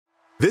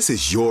This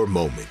is your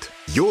moment,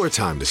 your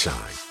time to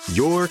shine,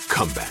 your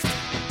comeback.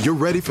 You're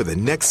ready for the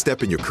next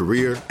step in your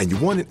career, and you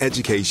want an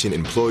education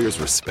employers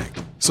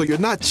respect. So you're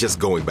not just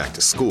going back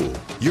to school,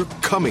 you're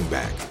coming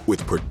back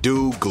with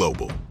Purdue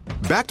Global.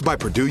 Backed by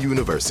Purdue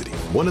University,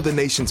 one of the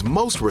nation's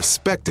most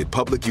respected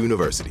public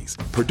universities,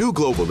 Purdue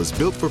Global is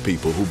built for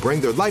people who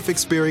bring their life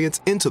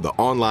experience into the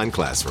online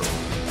classroom.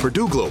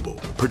 Purdue Global,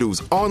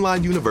 Purdue's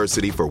online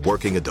university for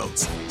working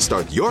adults.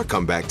 Start your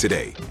comeback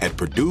today at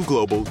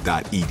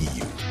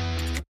purdueglobal.edu.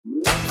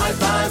 High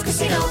Five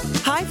Casino.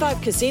 High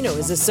Five Casino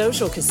is a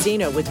social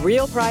casino with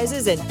real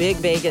prizes and big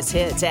Vegas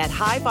hits at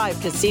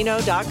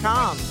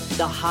highfivecasino.com.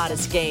 The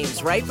hottest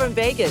games right from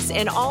Vegas,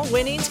 and all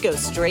winnings go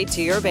straight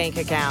to your bank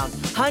account.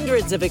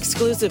 Hundreds of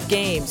exclusive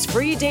games,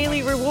 free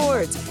daily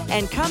rewards,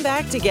 and come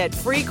back to get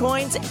free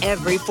coins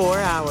every 4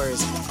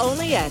 hours.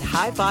 Only at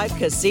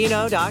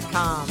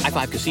highfivecasino.com. High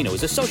Five Casino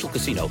is a social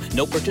casino.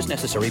 No purchase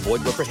necessary.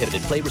 Void where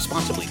prohibited. Play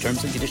responsibly.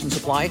 Terms and conditions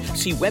apply.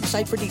 See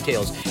website for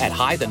details at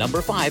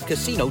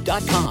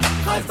high5casino.com.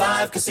 High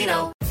Five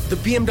Casino. The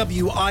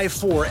BMW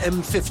i4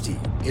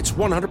 M50. It's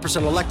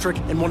 100% electric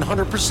and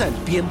 100%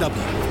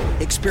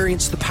 BMW.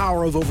 Experience the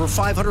power of over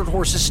 500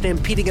 horses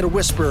stampeding at a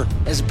whisper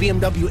as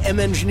BMW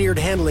M-engineered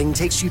handling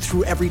takes you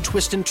through every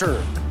twist and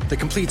turn. The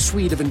complete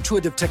suite of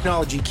intuitive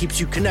technology keeps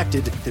you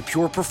connected. The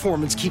pure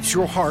performance keeps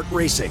your heart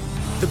racing.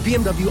 The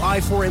BMW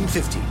i4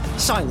 M50.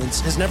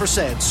 Silence has never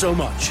said so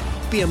much.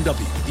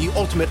 BMW, the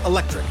ultimate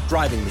electric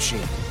driving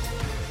machine.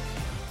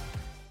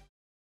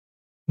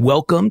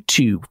 Welcome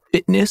to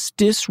Fitness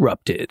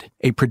Disrupted,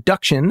 a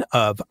production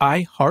of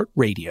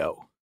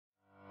iHeartRadio.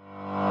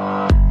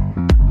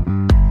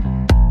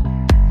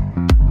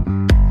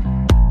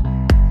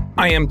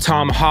 I am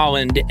Tom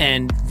Holland,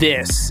 and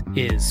this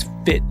is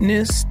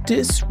Fitness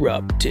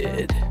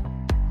Disrupted.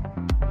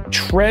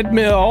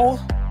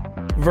 Treadmill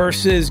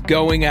versus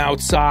going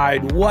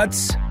outside.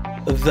 What's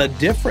the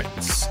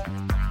difference?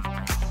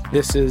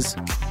 This is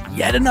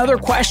yet another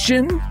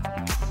question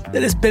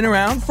that has been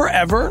around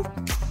forever.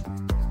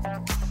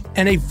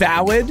 And a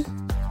valid,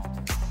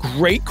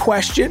 great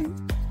question.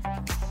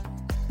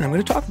 And I'm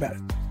going to talk about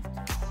it.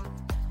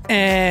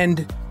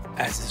 And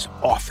as is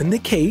often the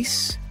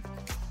case,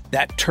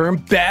 that term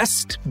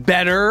best,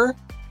 better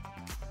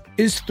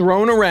is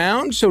thrown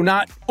around. So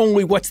not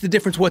only what's the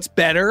difference, what's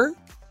better,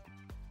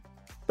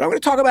 but I'm going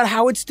to talk about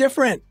how it's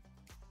different.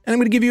 And I'm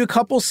going to give you a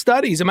couple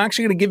studies. I'm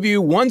actually going to give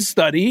you one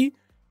study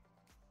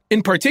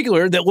in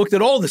particular that looked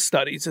at all the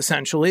studies,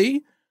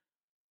 essentially,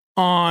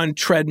 on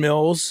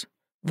treadmills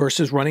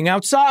versus running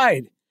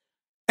outside.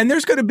 And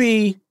there's going to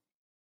be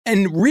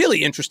a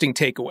really interesting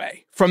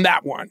takeaway from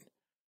that one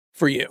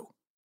for you.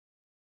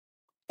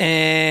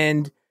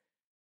 And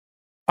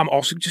I'm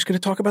also just going to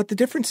talk about the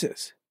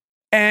differences.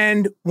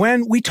 And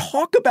when we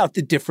talk about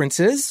the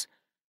differences,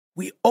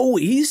 we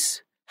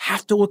always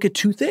have to look at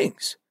two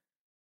things: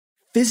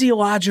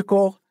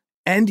 physiological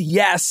and,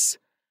 yes,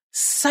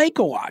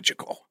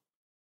 psychological.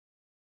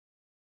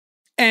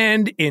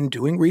 And in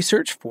doing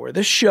research for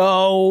the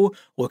show,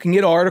 looking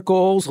at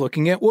articles,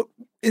 looking at what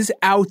is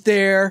out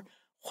there,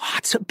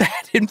 lots of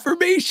bad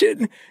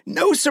information.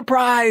 No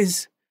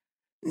surprise.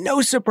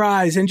 No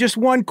surprise. And just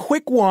one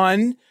quick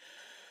one.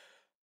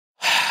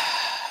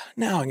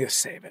 Now I'm going to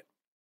save it.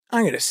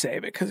 I'm going to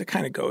save it because it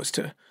kind of goes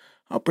to,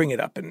 I'll bring it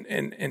up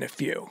in a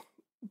few.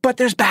 But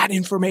there's bad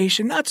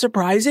information. Not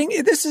surprising.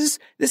 This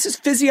is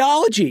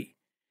physiology.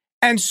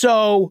 And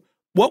so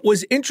what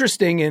was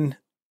interesting in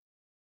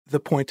the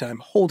point I'm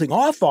holding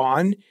off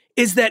on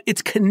is that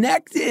it's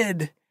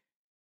connected,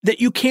 that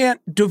you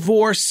can't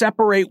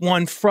separate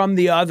one from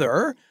the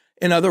other.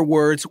 In other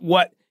words,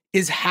 what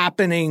is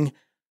happening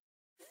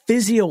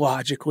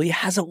physiologically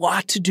has a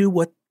lot to do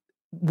with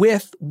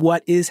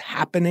what is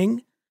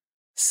happening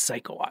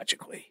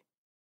psychologically.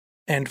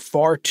 And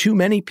far too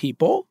many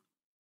people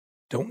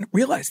don't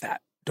realize that,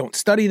 don't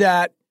study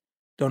that,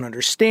 don't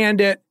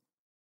understand it,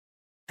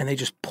 and they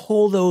just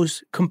pull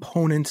those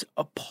components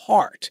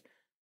apart.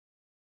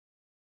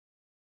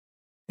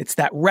 It's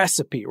that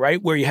recipe,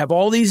 right? Where you have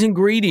all these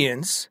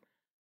ingredients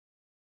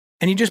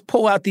and you just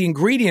pull out the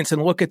ingredients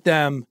and look at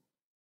them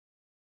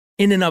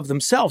in and of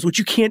themselves, which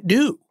you can't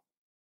do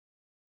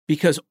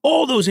because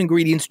all those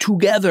ingredients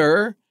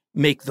together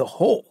make the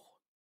whole.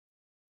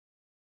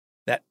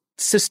 That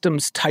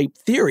systems type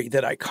theory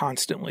that I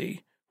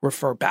constantly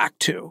refer back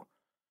to.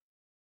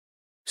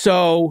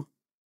 So,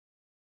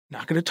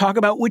 not going to talk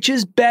about which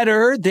is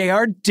better. They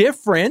are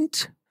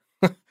different.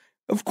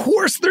 Of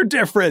course they're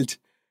different.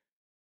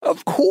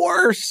 Of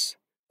course.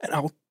 And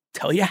I'll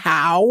tell you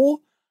how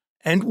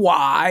and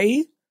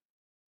why.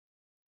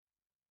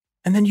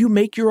 And then you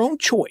make your own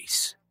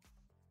choice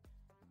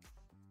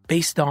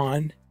based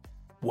on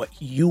what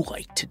you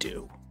like to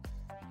do.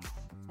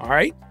 All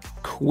right,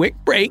 quick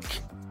break.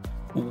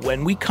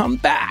 When we come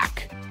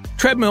back,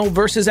 treadmill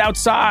versus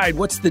outside,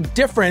 what's the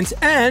difference?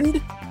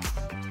 And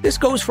this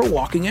goes for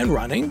walking and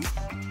running,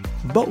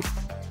 both.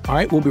 All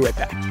right, we'll be right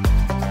back.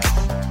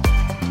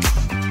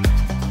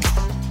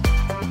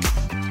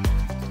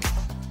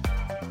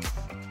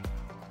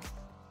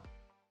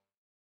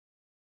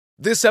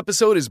 This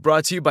episode is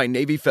brought to you by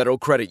Navy Federal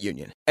Credit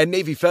Union. At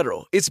Navy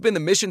Federal, it's been the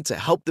mission to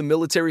help the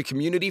military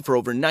community for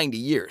over 90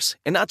 years.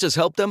 And not just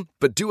help them,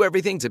 but do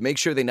everything to make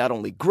sure they not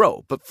only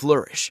grow, but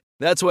flourish.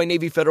 That's why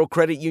Navy Federal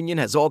Credit Union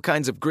has all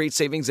kinds of great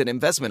savings and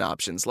investment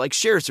options like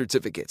share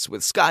certificates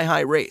with sky-high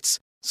rates.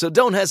 So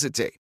don't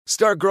hesitate.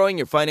 Start growing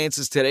your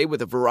finances today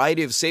with a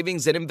variety of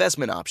savings and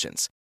investment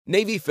options.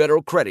 Navy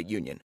Federal Credit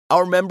Union.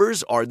 Our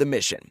members are the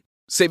mission.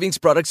 Savings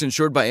products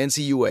insured by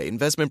NCUA.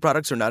 Investment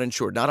products are not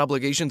insured, not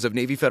obligations of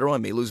Navy Federal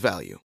and may lose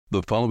value.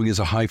 The following is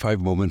a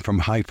high-five moment from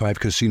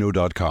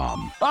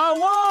highfivecasino.com. I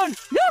won!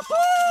 Yahoo!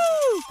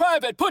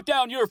 Private, put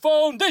down your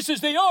phone. This is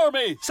the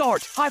Army.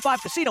 Sarge, High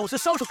Five Casino is a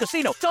social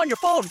casino. It's on your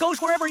phone. Goes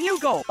wherever you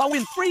go. I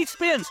win free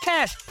spins,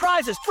 cash,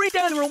 prizes, free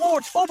daily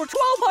rewards, over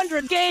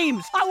 1,200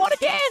 games. I won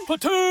again.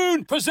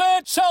 Platoon,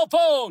 present cell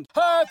phone.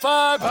 High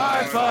Five.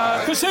 High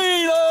Five.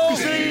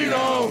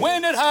 Casino.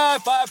 Win at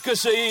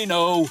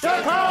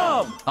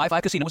highfivecasino.com. High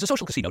Five Casino is a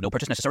social casino. No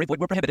purchase necessary. Void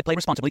where prohibited. Play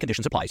responsibly.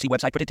 Conditions apply. See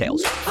website for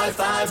details. High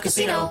Five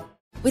Casino.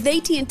 With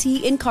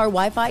AT&T in-car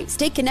Wi-Fi,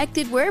 stay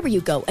connected wherever you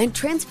go and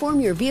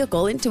transform your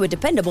vehicle into a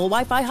dependable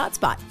Wi-Fi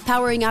hotspot.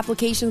 Powering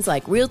applications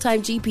like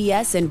real-time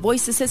GPS and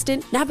voice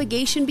assistant,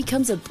 navigation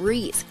becomes a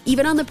breeze.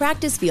 Even on the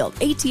practice field,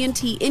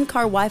 AT&T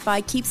in-car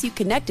Wi-Fi keeps you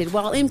connected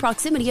while in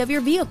proximity of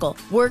your vehicle.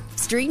 Work,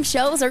 stream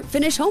shows, or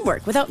finish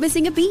homework without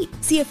missing a beat.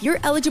 See if you're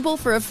eligible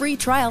for a free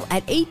trial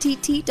at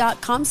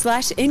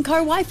att.com/in-car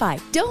Wi-Fi.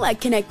 Don't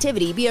let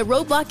connectivity be a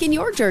roadblock in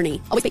your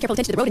journey. Always pay careful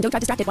attention to the road and don't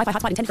drive distracted. Wi-Fi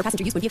hotspot intended for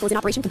passenger use when vehicle is in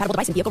operation. Compatible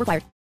device and vehicle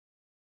required.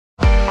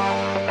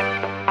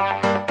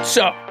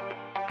 So,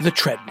 the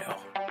treadmill.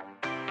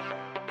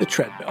 The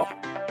treadmill.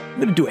 I'm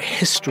going to do a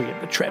history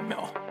of the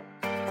treadmill.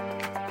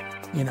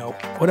 You know,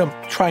 what I'm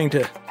trying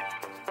to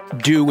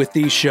do with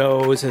these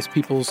shows as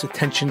people's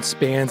attention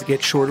spans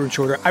get shorter and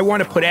shorter. I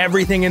want to put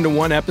everything into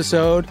one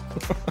episode.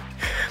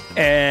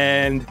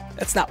 And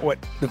that's not what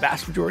the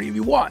vast majority of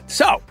you want.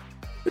 So,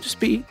 it'll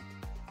just be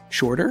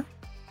shorter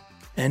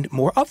and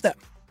more of them.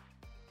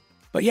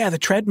 But yeah, the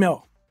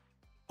treadmill.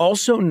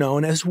 Also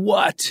known as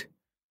what?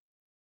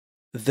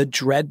 The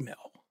dreadmill.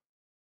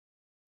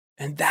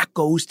 And that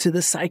goes to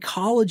the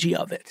psychology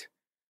of it.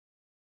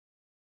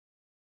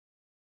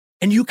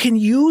 And you can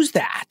use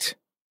that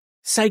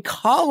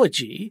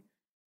psychology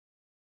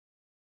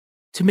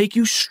to make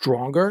you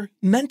stronger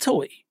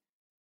mentally.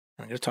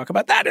 I'm going to talk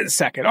about that in a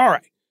second. All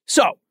right.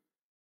 So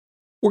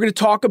we're going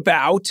to talk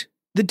about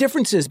the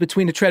differences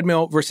between a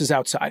treadmill versus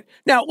outside.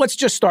 Now, let's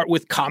just start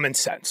with common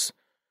sense.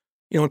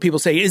 You know, when people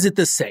say, is it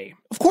the same?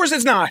 Of course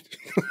it's not.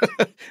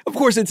 Of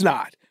course it's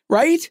not,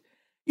 right?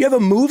 You have a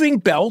moving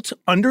belt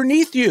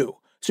underneath you.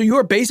 So you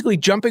are basically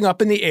jumping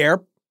up in the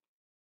air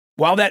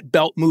while that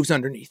belt moves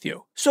underneath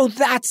you. So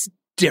that's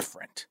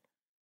different.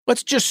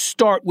 Let's just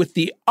start with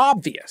the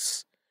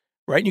obvious,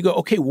 right? And you go,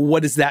 okay, well,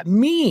 what does that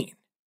mean?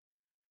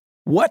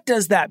 What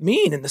does that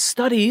mean? And the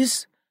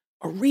studies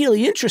are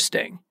really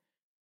interesting.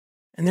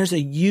 And there's a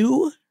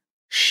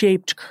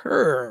U-shaped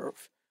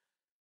curve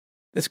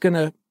that's going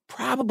to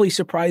probably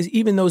surprise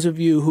even those of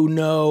you who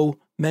know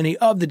many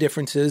of the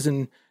differences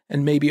and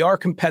maybe are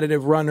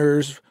competitive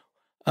runners,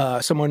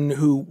 someone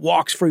who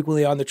walks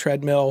frequently on the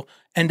treadmill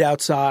and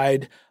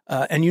outside,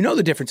 and you know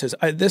the differences.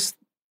 This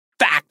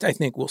fact, I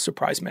think, will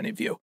surprise many of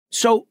you.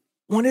 So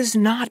one is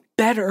not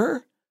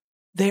better.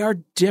 They are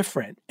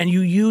different, and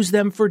you use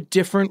them for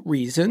different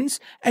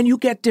reasons, and you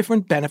get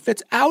different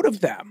benefits out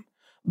of them.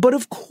 But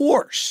of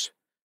course,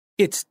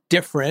 it's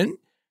different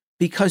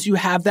because you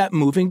have that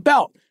moving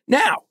belt.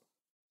 Now,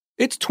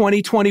 it's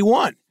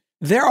 2021.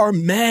 There are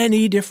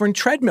many different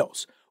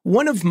treadmills.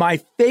 One of my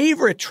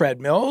favorite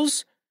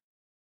treadmills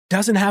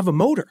doesn't have a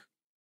motor.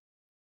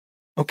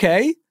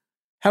 Okay?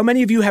 How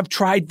many of you have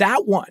tried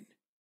that one?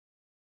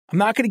 I'm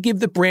not going to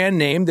give the brand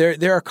name.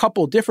 There are a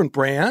couple different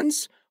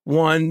brands.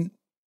 One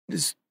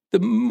is the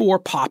more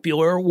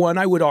popular one,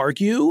 I would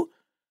argue.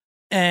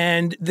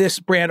 And this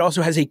brand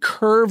also has a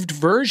curved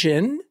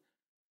version,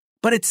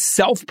 but it's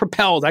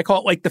self-propelled. I call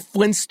it like the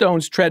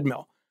Flintstones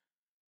treadmill.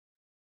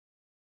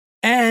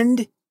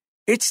 And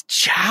it's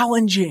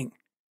challenging.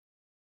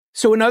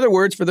 So in other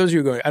words, for those of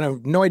you going, I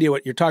have no idea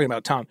what you're talking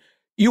about, Tom,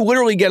 you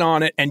literally get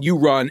on it and you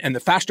run, and the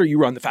faster you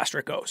run, the faster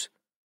it goes.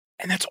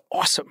 And that's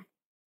awesome.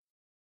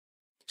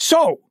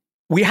 So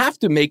we have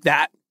to make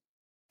that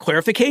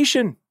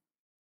clarification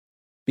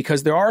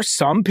because there are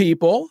some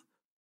people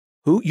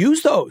who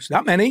use those,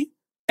 not many.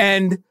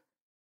 And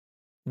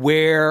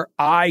where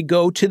I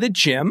go to the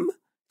gym,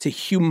 it's a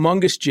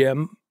humongous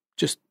gym,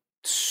 just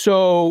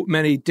so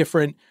many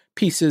different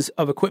pieces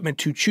of equipment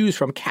to choose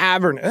from,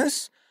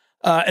 cavernous,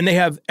 and they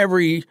have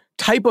every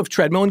type of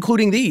treadmill,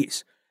 including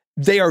these.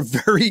 They are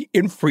very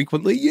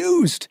infrequently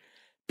used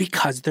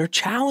because they're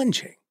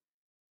challenging.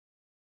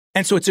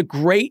 And so it's a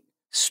great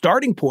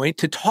starting point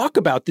to talk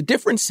about the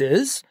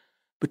differences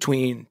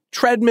between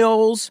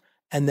treadmills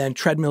and then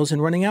treadmills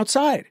and running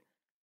outside.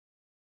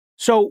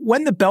 So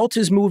when the belt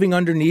is moving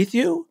underneath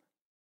you,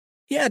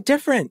 yeah,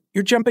 different.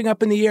 You're jumping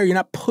up in the air. You're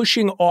not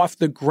pushing off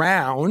the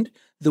ground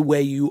the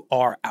way you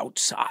are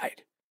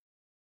outside.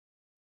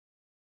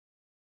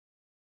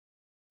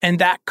 And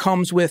that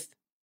comes with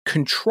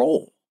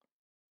control,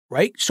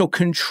 right? So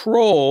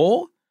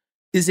control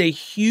is a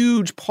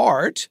huge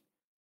part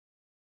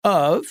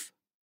of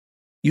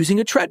using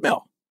a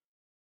treadmill.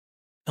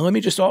 And let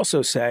me just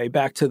also say,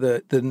 back to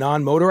the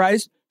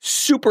non-motorized,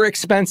 super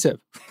expensive.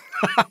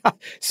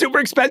 Super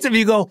expensive.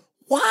 You go,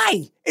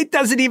 why? It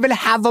doesn't even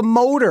have a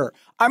motor.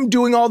 I'm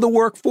doing all the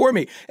work for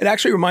me. It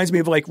actually reminds me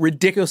of like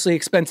ridiculously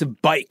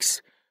expensive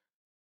bikes.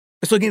 I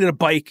was looking at a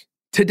bike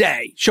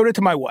today, showed it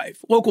to my wife,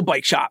 local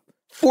bike shop,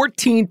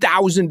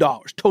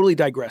 $14,000. Totally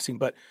digressing,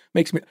 but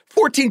makes me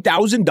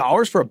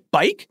 $14,000 for a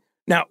bike.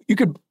 Now, you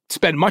could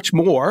spend much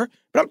more,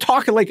 but I'm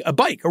talking like a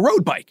bike, a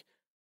road bike,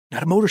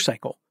 not a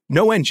motorcycle,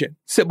 no engine,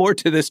 similar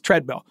to this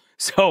treadmill.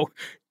 So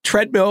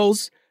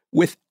treadmills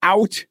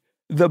without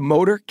the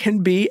motor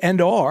can be and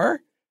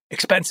are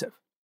expensive.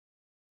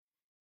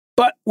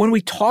 But when we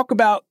talk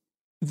about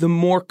the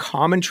more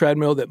common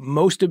treadmill that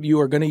most of you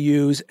are going to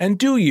use and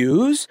do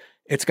use,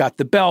 it's got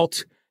the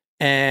belt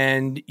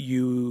and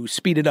you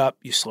speed it up,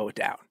 you slow it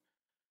down.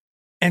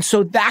 And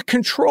so that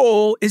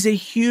control is a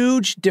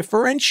huge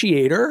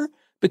differentiator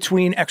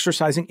between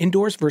exercising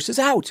indoors versus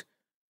out.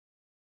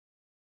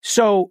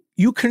 So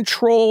you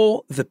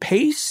control the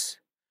pace,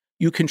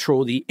 you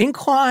control the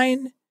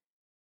incline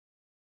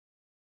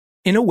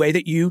in a way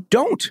that you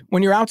don't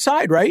when you're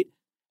outside, right?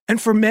 And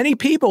for many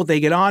people, they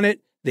get on it,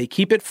 they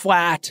keep it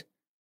flat,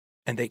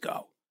 and they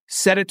go.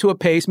 Set it to a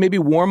pace, maybe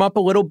warm up a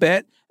little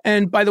bit.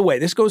 And by the way,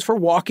 this goes for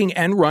walking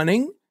and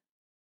running.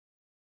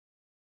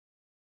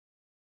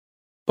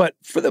 But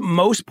for the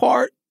most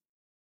part,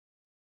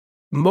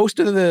 most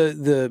of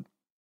the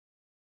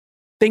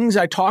things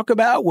I talk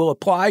about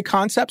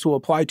concepts will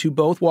apply to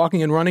both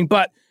walking and running.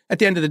 But at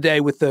the end of the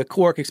day, with the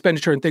caloric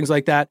expenditure and things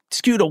like that,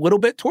 skewed a little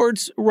bit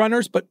towards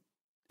runners, but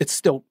it's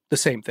still the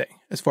same thing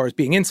as far as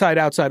being inside,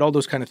 outside, all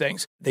those kind of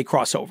things. They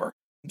cross over.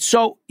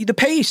 So the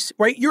pace,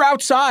 right? You're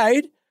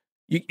outside,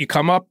 you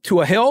come up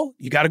to a hill,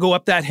 you got to go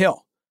up that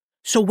hill.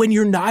 So when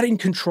you're not in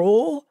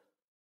control,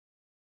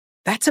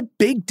 that's a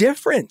big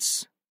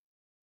difference.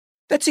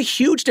 That's a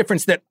huge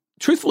difference that,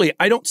 truthfully,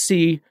 I don't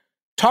see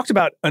talked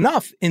about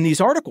enough in these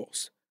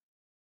articles.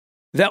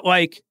 That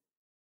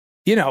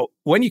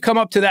when you come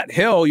up to that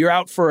hill, you're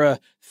out for a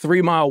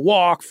 3-mile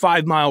walk,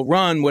 5-mile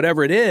run,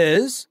 whatever it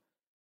is,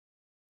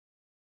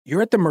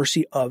 you're at the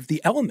mercy of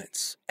the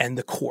elements and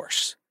the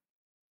course.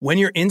 When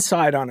you're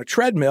inside on a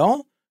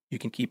treadmill, you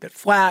can keep it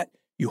flat,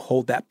 you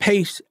hold that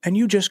pace, and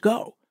you just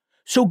go.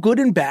 So good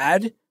and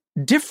bad,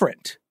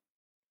 different,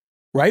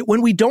 right?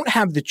 When we don't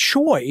have the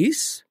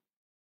choice,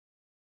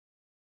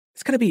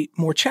 it's going to be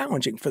more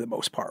challenging for the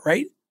most part,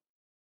 right?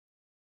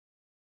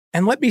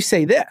 And let me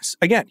say this,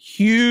 again,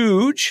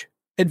 huge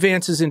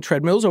advances in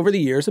treadmills over the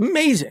years,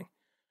 amazing.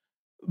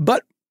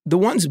 But the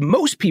ones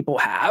most people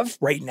have,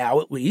 right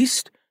now at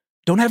least,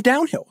 don't have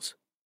downhills.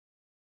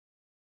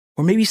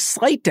 Or maybe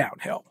slight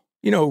downhill.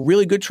 A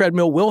really good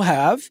treadmill will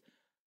have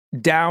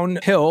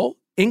downhill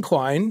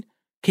incline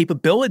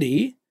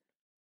capability,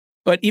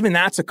 but even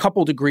that's a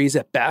couple degrees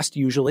at best,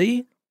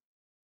 usually.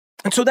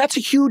 And so that's a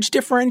huge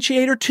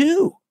differentiator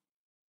too.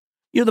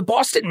 The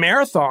Boston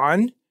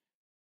Marathon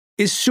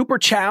is super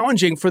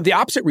challenging for the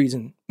opposite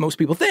reason most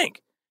people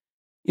think.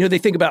 They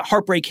think about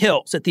Heartbreak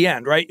Hills at the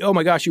end, right? Oh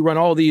my gosh, you run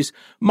all these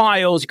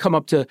miles, you come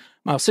up to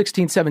mile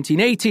 16, 17,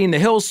 18, the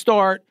hills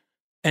start,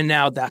 and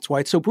now that's why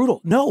it's so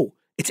brutal. No,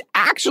 it's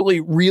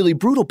actually really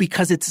brutal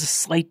because it's a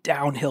slight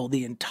downhill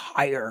the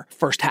entire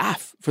first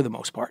half for the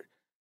most part.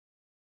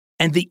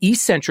 And the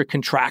eccentric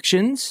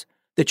contractions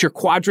that your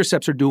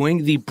quadriceps are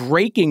doing, the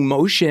braking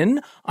motion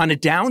on a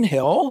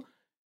downhill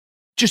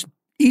just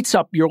eats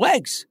up your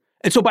legs.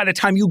 And so by the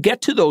time you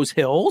get to those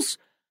hills,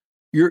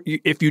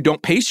 if you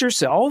don't pace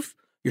yourself,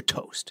 you're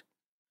toast.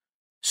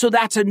 So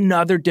that's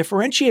another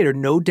differentiator.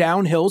 No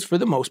downhills for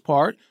the most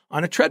part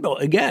on a treadmill.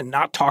 Again,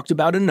 not talked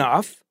about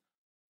enough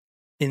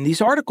in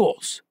these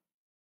articles.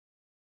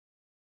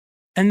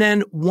 And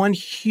then one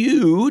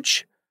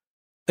huge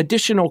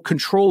additional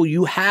control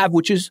you have,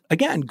 which is,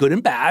 again, good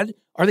and bad,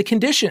 are the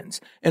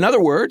conditions. In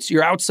other words,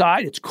 you're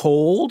outside, it's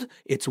cold,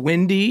 it's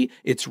windy,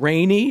 it's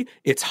rainy,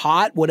 it's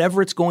hot,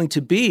 whatever it's going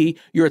to be,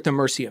 you're at the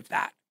mercy of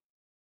that.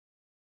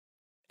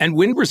 And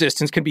wind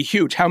resistance can be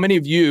huge. How many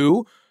of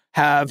you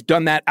have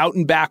done that out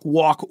and back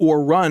walk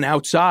or run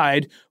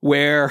outside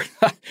where,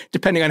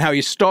 depending on how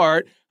you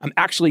start, I'm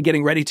actually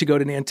getting ready to go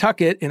to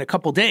Nantucket in a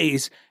couple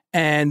days,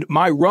 and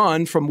my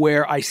run from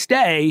where I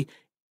stay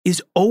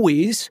is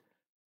always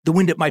the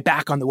wind at my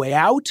back on the way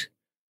out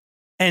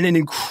and an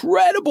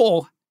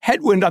incredible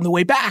headwind on the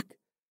way back.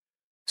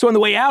 So on the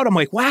way out, I'm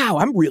like, wow,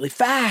 I'm really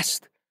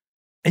fast.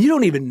 And you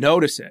don't even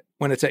notice it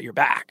when it's at your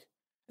back.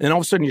 And then all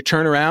of a sudden you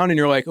turn around and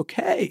you're like,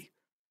 okay,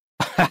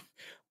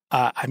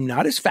 I'm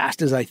not as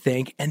fast as I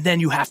think. And then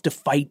you have to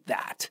fight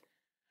that.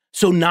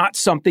 So not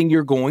something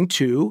you're going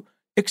to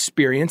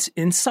experience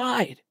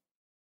inside.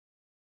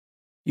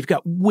 You've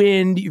got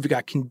wind, you've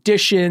got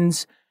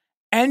conditions,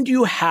 and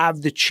you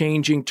have the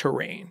changing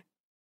terrain.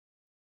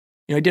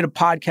 I did a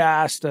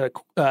podcast,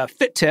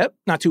 Fit Tip,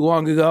 not too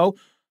long ago.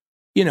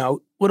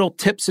 little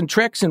tips and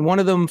tricks, and one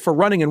of them for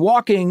running and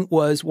walking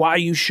was why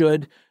you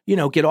should,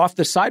 get off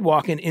the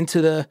sidewalk and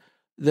into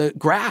the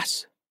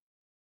grass.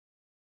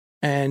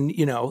 And,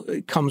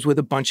 it comes with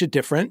a bunch of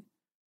different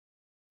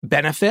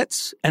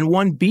benefits, and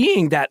one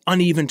being that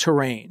uneven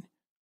terrain.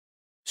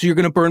 So you're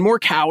going to burn more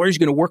calories,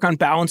 you're going to work on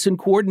balance and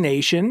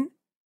coordination,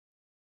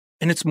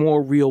 and it's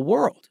more real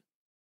world.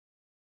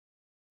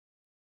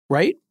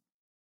 Right?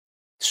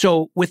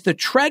 So with the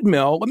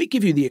treadmill, let me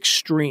give you the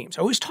extremes.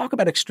 I always talk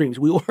about extremes.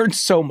 We learn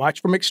so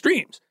much from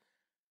extremes.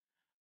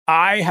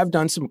 I have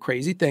done some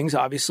crazy things,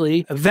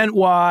 obviously,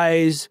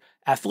 event-wise,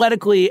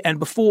 athletically, and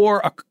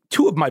before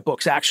 2 of my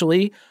books,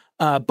 actually,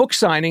 book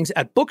signings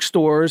at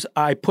bookstores,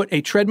 I put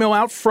a treadmill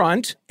out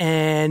front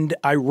and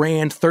I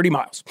ran 30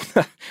 miles.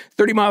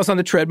 30 miles on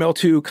the treadmill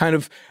to kind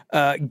of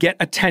get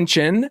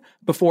attention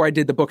before I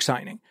did the book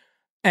signing.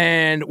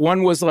 And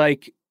one was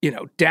like,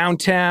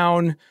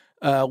 downtown,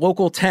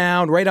 local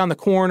town, right on the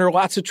corner,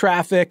 lots of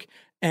traffic,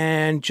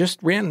 and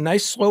just ran a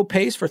nice slow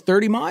pace for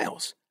 30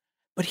 miles.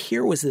 But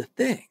here was the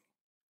thing.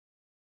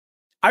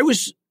 I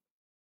was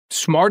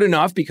smart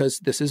enough, because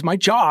this is my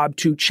job,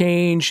 to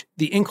change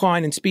the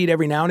incline and speed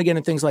every now and again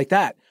and things like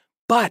that.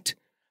 But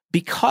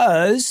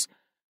because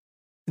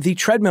the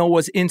treadmill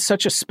was in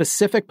such a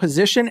specific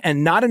position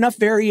and not enough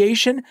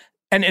variation,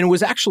 and it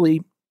was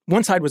actually,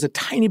 one side was a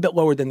tiny bit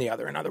lower than the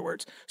other, in other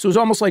words. So it was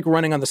almost like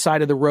running on the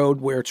side of the road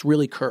where it's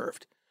really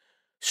curved.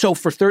 So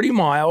for 30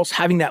 miles,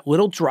 having that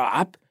little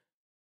drop,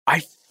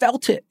 I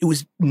felt it. It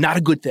was not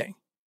a good thing.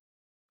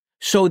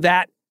 So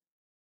that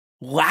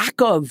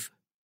lack of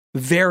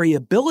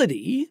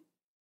variability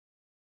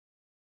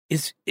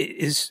is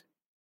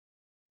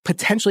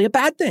potentially a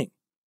bad thing,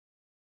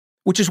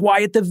 which is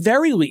why at the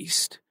very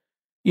least,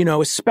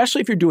 especially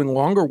if you're doing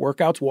longer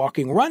workouts,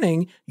 walking,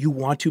 running, you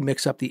want to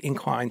mix up the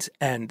inclines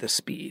and the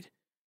speed.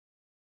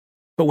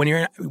 But when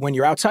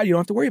you're outside, you don't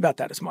have to worry about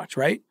that as much,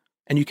 right?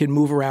 And you can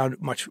move around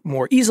much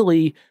more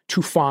easily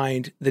to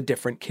find the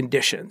different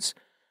conditions.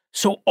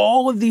 So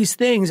all of these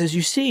things, as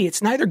you see,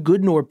 it's neither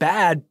good nor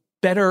bad,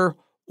 better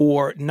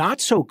or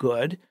not so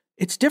good.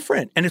 It's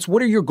different. And it's,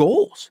 what are your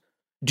goals?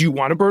 Do you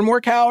want to burn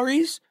more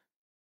calories?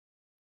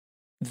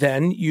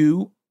 Then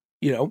you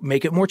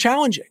make it more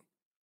challenging.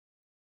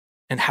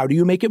 And how do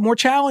you make it more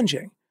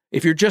challenging?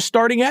 If you're just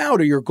starting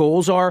out, or your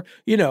goals are,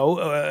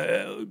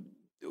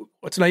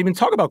 let's not even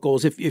talk about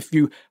goals. If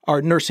you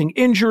are nursing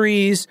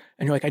injuries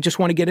and you're like, I just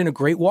want to get in a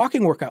great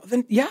walking workout,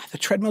 then yeah, the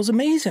treadmill's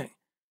amazing.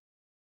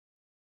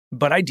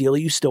 But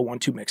ideally, you still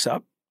want to mix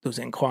up those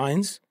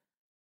inclines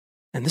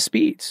and the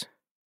speeds.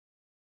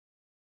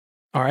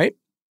 All right,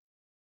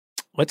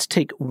 let's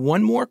take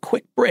one more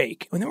quick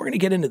break, and then we're going to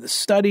get into the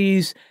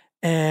studies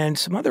and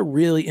some other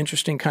really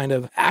interesting kind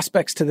of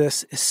aspects to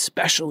this,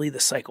 especially the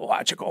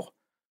psychological.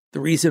 The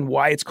reason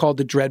why it's called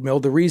the treadmill,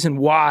 the reason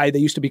why they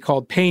used to be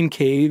called pain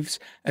caves,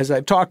 as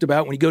I've talked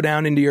about, when you go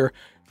down into your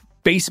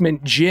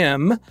basement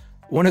gym,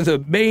 one of the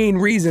main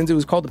reasons it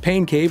was called the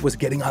pain cave was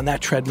getting on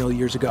that treadmill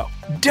years ago.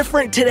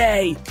 Different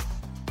today.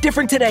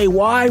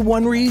 Why?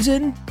 One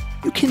reason?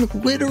 You can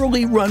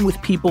literally run with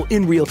people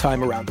in real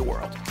time around the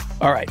world.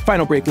 All right,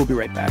 final break. We'll be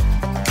right back.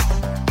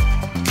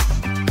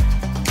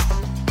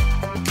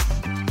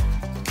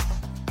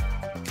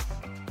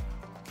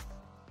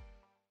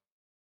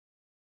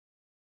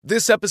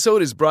 This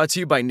episode is brought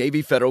to you by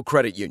Navy Federal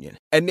Credit Union.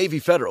 At Navy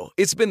Federal,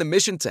 it's been the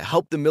mission to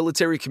help the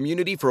military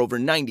community for over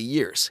 90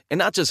 years. And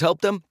not just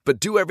help them, but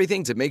do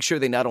everything to make sure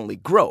they not only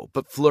grow,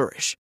 but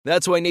flourish.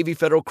 That's why Navy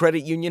Federal Credit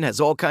Union has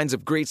all kinds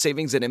of great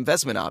savings and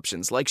investment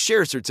options, like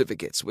share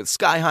certificates with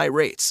sky-high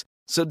rates.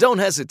 So don't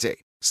hesitate.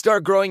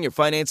 Start growing your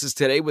finances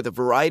today with a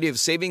variety of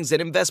savings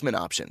and investment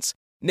options.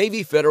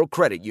 Navy Federal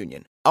Credit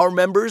Union. Our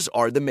members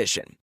are the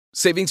mission.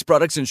 Savings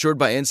products insured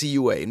by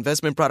NCUA.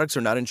 Investment products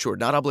are not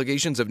insured, not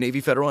obligations of Navy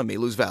Federal, and may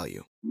lose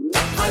value.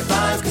 High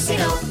Five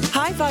Casino.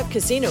 High Five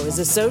Casino is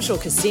a social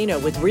casino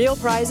with real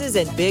prizes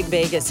and big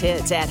Vegas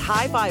hits at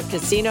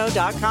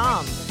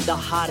highfivecasino.com. The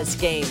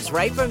hottest games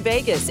right from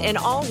Vegas, and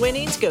all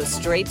winnings go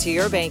straight to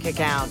your bank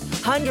account.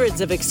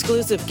 Hundreds of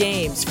exclusive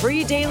games,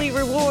 free daily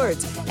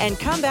rewards, and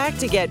come back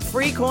to get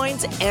free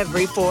coins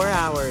every 4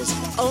 hours.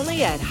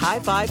 Only at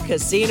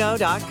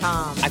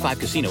highfivecasino.com. High Five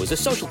Casino is a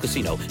social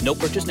casino. No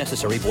purchase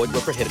necessary. Void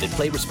where prohibited.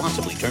 Play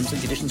responsibly. Terms and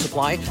conditions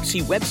apply.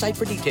 See website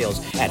for details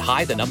at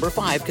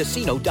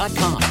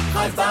high5casino.com.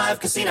 High Five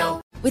Casino.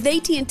 With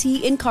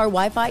AT&T in-car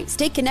Wi-Fi,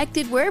 stay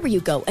connected wherever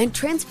you go and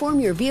transform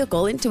your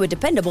vehicle into a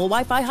dependable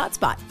Wi-Fi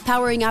hotspot.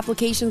 Powering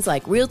applications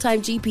like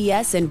real-time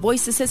GPS and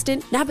voice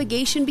assistant,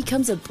 navigation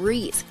becomes a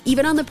breeze.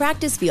 Even on the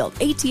practice field,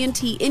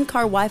 AT&T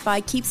in-car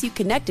Wi-Fi keeps you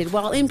connected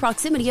while in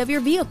proximity of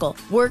your vehicle.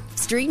 Work,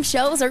 stream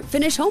shows, or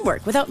finish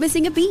homework without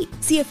missing a beat.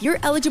 See if you're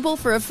eligible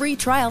for a free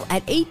trial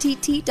at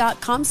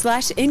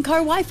att.com/in-car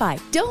Wi-Fi.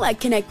 Don't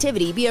let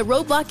connectivity be a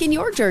roadblock in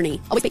your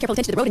journey. Always pay careful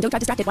attention to the road and don't drive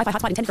distracted. Wi-Fi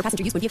hotspot intended for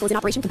passenger use when vehicle is in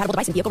operation. Compatible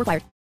device and vehicle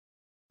required.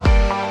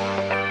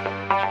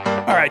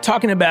 All right,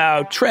 talking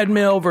about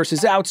treadmill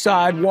versus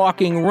outside,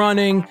 walking,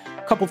 running.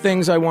 A couple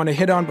things I want to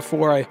hit on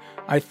before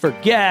I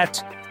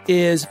forget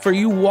is, for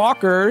you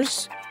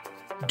walkers,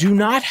 do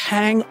not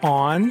hang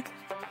on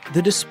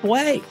the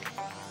display.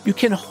 You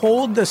can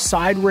hold the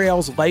side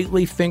rails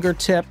lightly,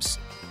 fingertips,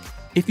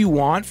 if you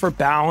want, for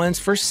balance,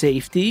 for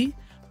safety,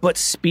 but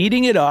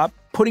speeding it up,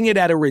 putting it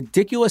at a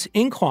ridiculous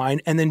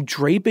incline, and then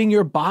draping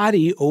your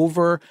body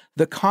over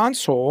the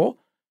console,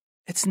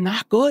 it's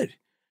not good.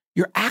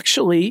 You're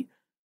actually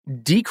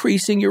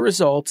decreasing your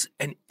results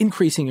and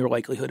increasing your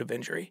likelihood of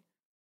injury.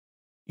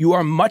 You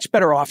are much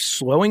better off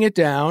slowing it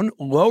down,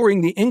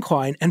 lowering the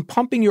incline, and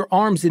pumping your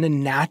arms in a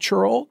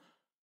natural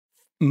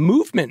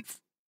movement,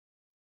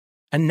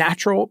 a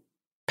natural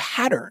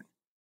pattern.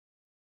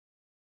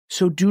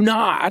 So do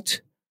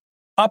not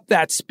up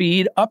that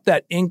speed, up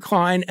that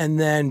incline, and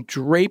then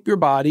drape your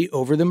body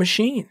over the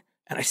machine.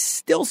 And I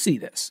still see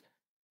this.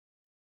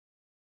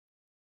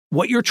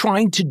 What you're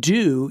trying to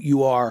do,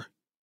 you are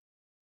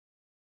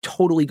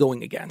totally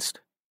going against.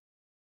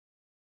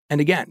 And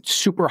again,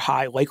 super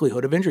high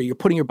likelihood of injury. You're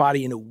putting your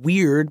body in a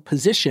weird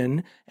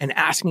position and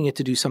asking it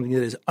to do something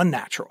that is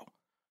unnatural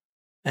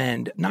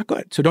and not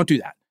good. So don't do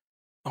that.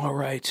 All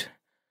right.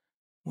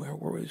 Where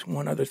was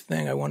one other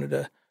thing I wanted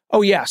to...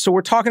 Oh, yeah. So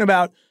we're talking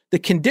about the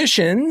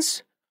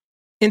conditions,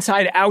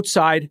 inside,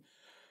 outside.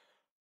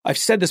 I've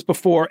said this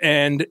before,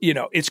 and,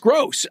 it's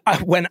gross.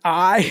 When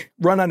I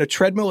run on a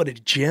treadmill at a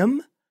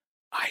gym,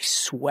 I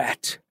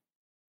sweat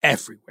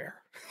everywhere.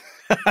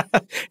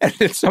 And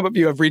then some of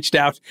you have reached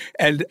out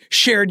and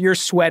shared your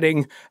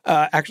sweating,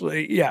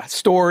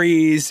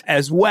 stories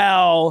as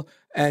well.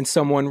 And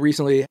someone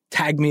recently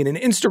tagged me in an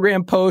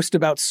Instagram post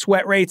about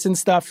sweat rates and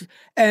stuff.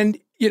 And,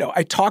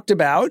 I talked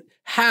about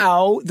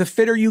how the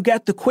fitter you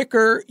get, the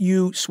quicker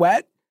you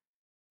sweat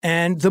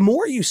and the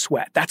more you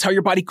sweat. That's how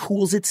your body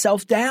cools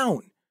itself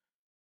down.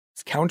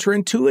 It's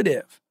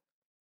counterintuitive.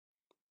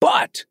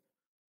 But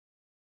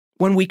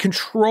when we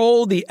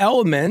control the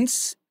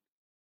elements,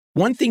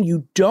 one thing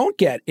you don't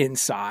get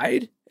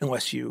inside,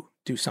 unless you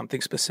do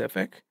something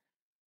specific,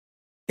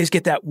 is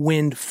get that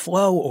wind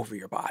flow over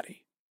your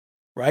body,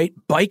 right?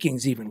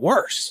 Biking's even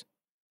worse,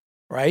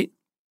 right?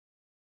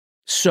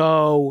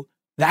 So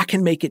that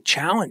can make it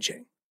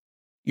challenging.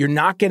 You're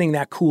not getting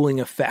that cooling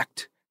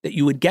effect that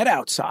you would get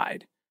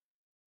outside,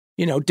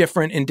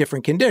 different in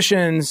different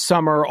conditions,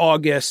 summer,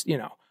 August,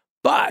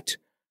 But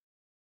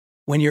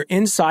when you're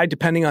inside,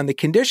 depending on the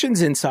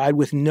conditions inside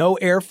with no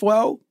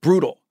airflow,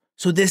 brutal.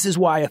 So this is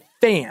why a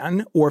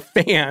fan or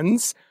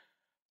fans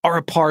are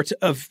a part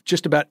of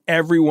just about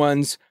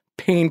everyone's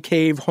pain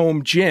cave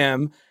home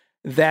gym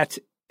that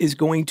are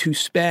going to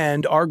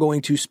spend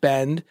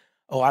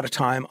a lot of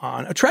time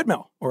on a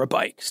treadmill or a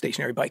bike,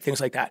 stationary bike, things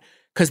like that,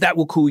 because that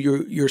will cool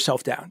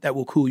yourself down. That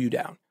will cool you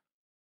down.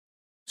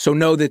 So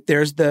know that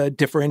there's the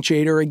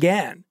differentiator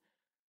again.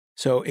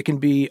 So it can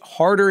be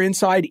harder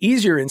inside,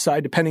 easier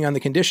inside, depending on the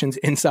conditions,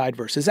 inside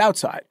versus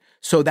outside.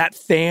 So that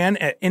fan,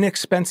 an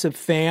inexpensive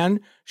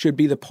fan, should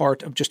be the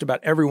part of just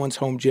about everyone's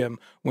home gym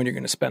when you're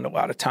going to spend a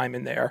lot of time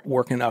in there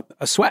working up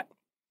a sweat.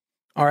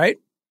 All right?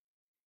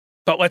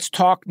 But let's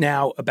talk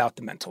now about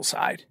the mental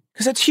side,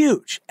 because it's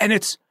huge. And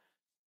it's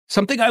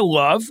something I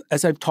love,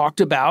 as I've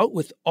talked about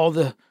with all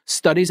the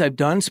studies I've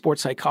done,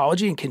 sports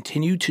psychology, and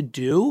continue to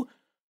do.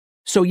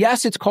 So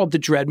yes, it's called the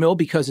treadmill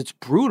because it's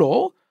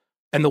brutal.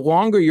 And the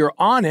longer you're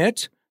on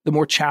it, the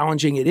more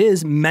challenging it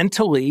is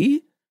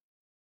mentally.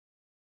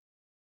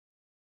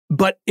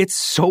 But it's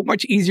so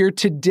much easier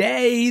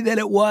today than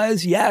it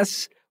was,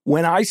 yes,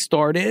 when I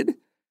started,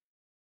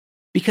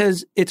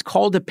 because it's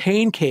called a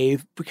pain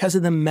cave because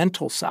of the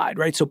mental side,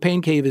 right? So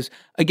pain cave is,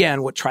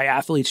 again, what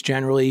triathletes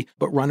generally,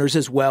 but runners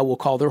as well, will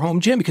call their home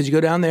gym, because you go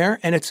down there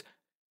and it's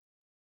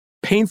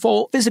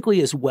painful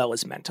physically as well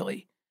as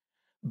mentally.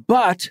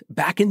 But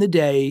back in the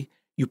day,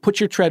 you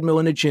put your treadmill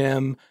in a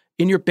gym,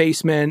 in your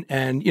basement,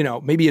 and,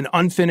 maybe an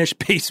unfinished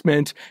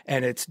basement,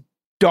 and it's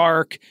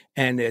dark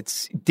and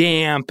it's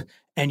damp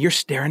and you're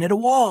staring at a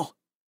wall.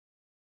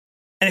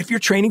 And if you're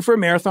training for a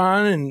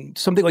marathon and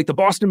something like the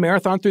Boston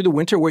Marathon through the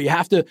winter, where you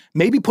have to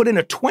maybe put in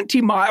a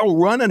 20-mile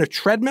run on a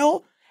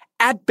treadmill,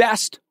 at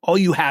best, all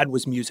you had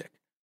was music.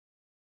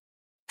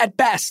 At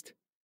best.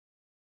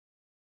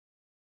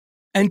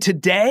 And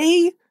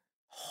today,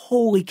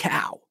 holy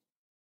cow.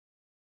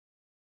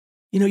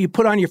 You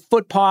put on your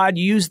FootPod,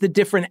 you use the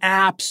different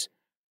apps,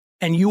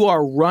 and you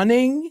are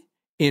running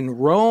in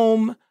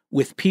Rome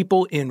with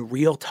people in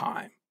real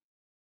time.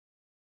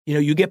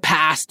 You get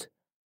passed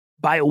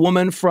by a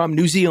woman from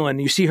New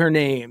Zealand, you see her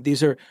name.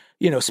 These are,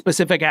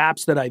 specific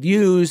apps that I've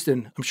used,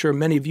 and I'm sure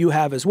many of you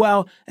have as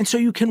well. And so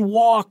you can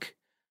walk,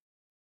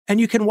 and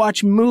you can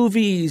watch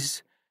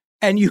movies,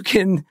 and you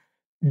can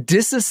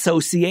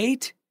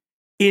disassociate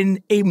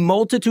in a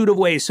multitude of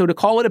ways. So to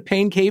call it a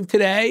pain cave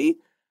today,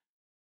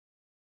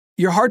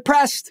 you're hard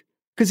pressed,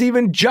 because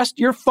even just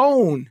your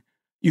phone,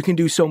 you can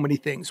do so many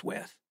things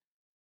with,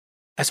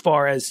 as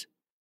far as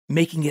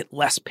making it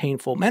less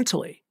painful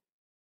mentally.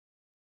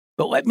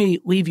 But let me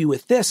leave you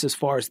with this as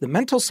far as the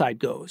mental side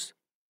goes.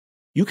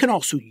 You can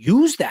also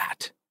use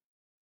that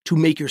to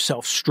make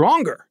yourself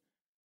stronger.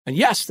 And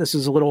yes, this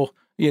is a little,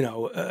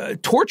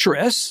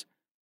 torturous,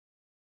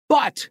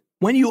 but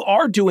when you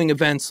are doing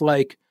events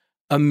like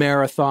a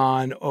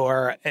marathon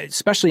or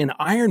especially an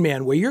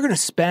Ironman where you're going to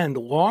spend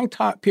long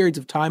periods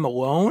of time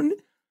alone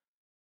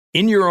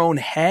in your own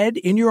head,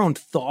 in your own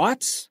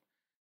thoughts,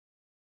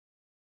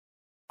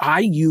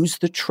 I use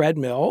the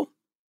treadmill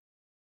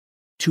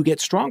to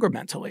get stronger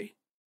mentally.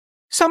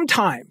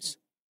 Sometimes,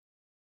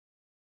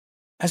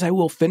 as I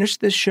will finish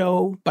this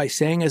show by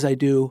saying, as I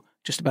do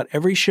just about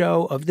every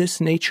show of this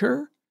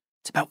nature,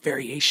 it's about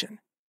variation.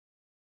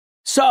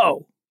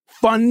 So,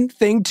 fun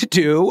thing to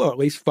do, or at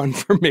least fun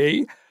for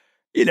me,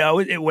 you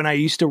know, when I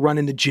used to run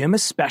in the gym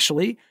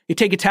especially, you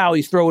take a towel,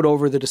 you throw it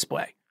over the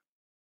display.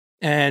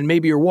 And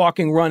maybe you're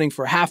walking, running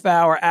for half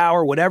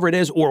hour, whatever it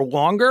is, or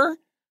longer.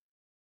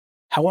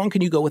 How long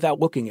can you go without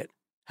looking at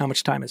how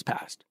much time has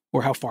passed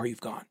or how far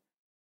you've gone?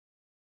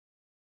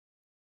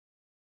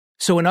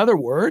 So in other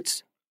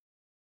words,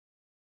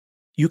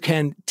 you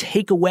can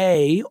take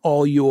away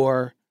all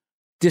your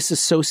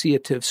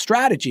disassociative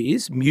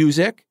strategies,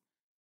 music,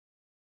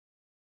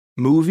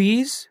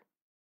 movies,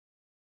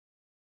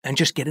 and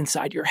just get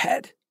inside your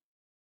head.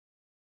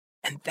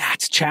 And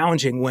that's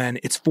challenging when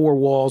it's four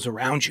walls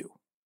around you.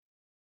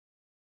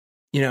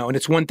 You know, and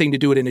it's one thing to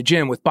do it in a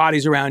gym with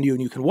bodies around you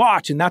and you can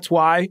watch. And that's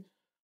why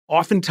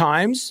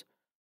oftentimes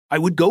I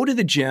would go to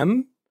the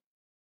gym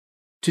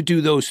to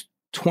do those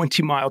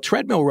 20-mile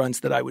treadmill runs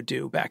that I would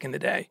do back in the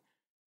day.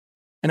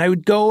 And I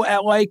would go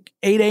at like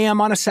 8 a.m.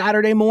 on a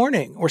Saturday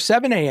morning or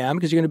 7 a.m.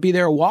 because you're going to be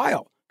there a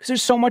while because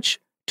there's so much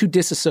to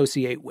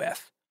disassociate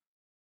with.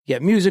 You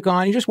have music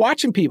on, you're just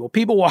watching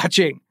people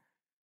watching.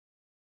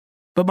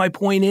 But my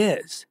point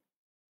is,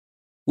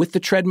 with the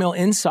treadmill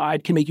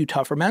inside can make you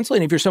tougher mentally.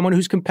 And if you're someone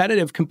who's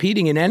competitive,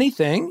 competing in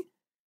anything,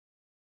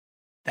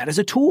 that is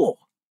a tool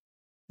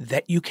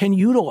that you can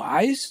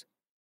utilize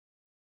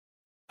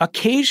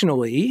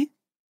occasionally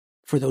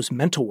for those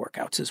mental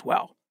workouts as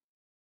well.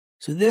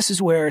 So this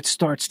is where it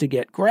starts to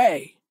get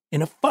gray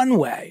in a fun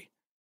way.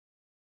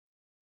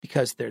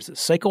 Because there's the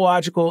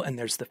psychological and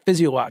there's the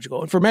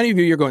physiological. And for many of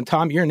you, you're going,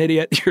 Tom, you're an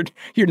idiot.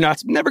 You're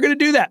not never going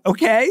to do that.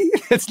 Okay.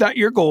 It's not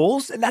your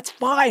goals. And that's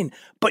fine.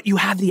 But you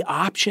have the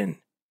option.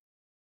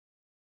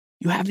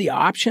 You have the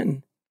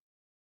option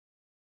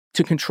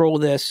to control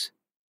this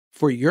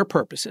for your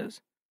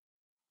purposes.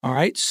 All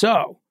right.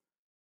 So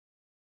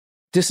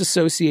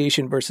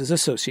disassociation versus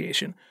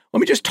association.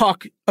 Let me just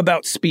talk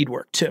about speed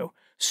work too.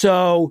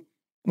 So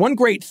one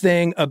great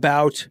thing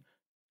about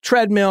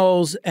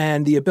treadmills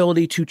and the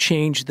ability to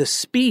change the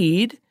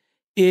speed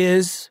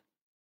is,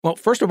 well,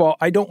 first of all,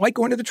 I don't like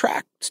going to the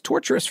track. It's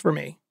torturous for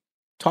me.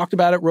 Talked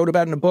about it, wrote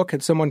about it in a book.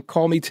 Had someone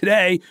call me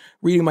today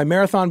reading my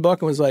marathon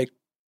book and was like,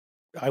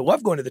 I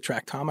love going to the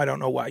track, Tom. I don't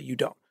know why you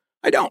don't.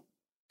 I don't.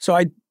 So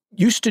I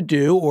used to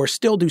do or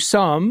still do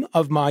some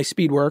of my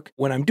speed work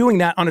when I'm doing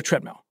that on a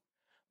treadmill.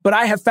 But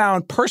I have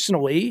found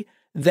personally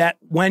that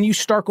when you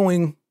start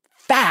going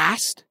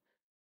fast,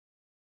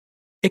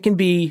 it can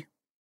be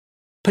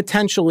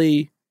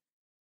potentially,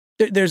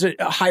 there's a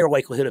higher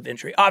likelihood of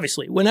injury.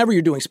 Obviously, whenever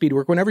you're doing speed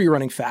work, whenever you're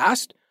running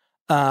fast,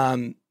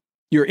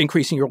 you're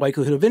increasing your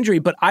likelihood of injury.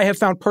 But I have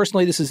found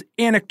personally, this is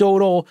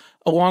anecdotal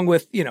along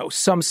with,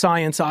 some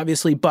science,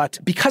 obviously. But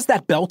because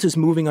that belt is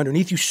moving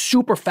underneath you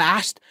super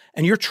fast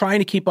and you're trying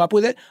to keep up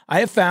with it,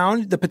 I have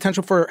found the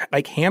potential for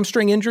like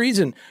hamstring injuries.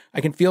 And I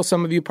can feel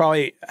some of you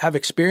probably have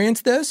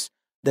experienced this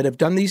that have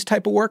done these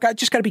type of work. I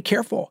just got to be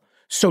careful.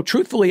 So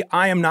truthfully,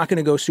 I am not going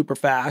to go super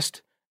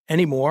fast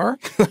anymore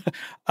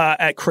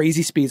at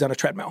crazy speeds on a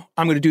treadmill.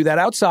 I'm going to do that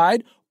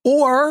outside,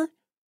 or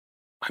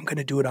I'm going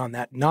to do it on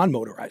that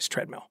non-motorized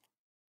treadmill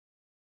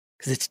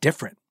because it's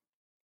different,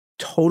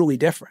 totally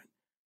different.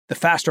 The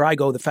faster I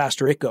go, the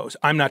faster it goes.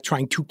 I'm not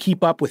trying to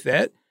keep up with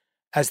it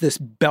as this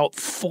belt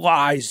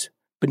flies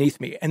beneath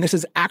me. And this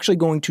is actually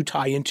going to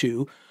tie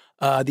into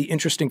the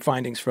interesting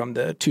findings from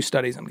the two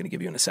studies I'm going to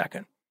give you in a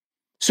second.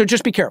 So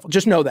just be careful.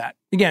 Just know that.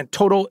 Again,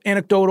 total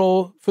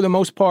anecdotal for the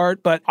most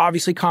part, but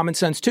obviously common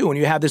sense too. When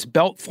you have this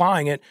belt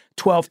flying at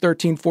 12,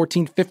 13,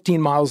 14,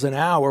 15 miles an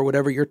hour,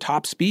 whatever your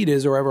top speed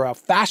is or whatever how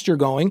fast you're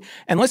going.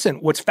 And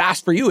listen, what's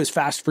fast for you is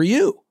fast for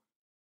you.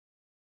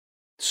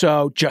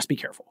 So just be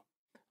careful.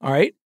 All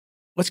right,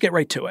 let's get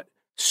right to it.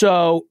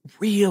 So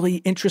really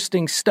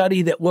interesting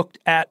study that looked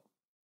at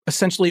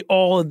essentially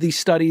all of these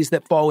studies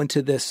that fall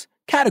into this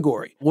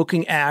category,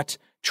 looking at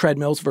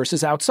treadmills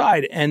versus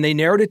outside. And they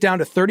narrowed it down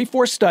to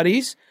 34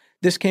 studies.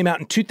 This came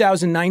out in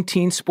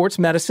 2019, Sports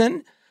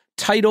Medicine.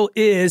 Title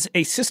is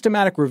A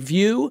Systematic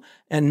Review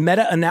and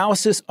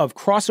Meta-Analysis of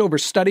Crossover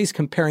Studies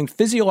Comparing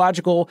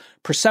Physiological,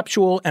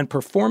 Perceptual, and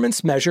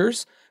Performance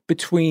Measures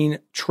Between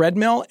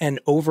Treadmill and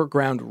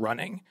Overground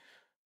Running.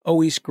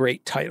 Always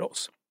great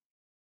titles.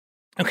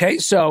 Okay,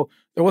 so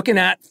they're looking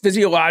at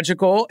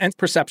physiological and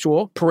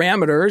perceptual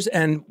parameters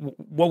and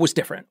what was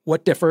different,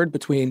 what differed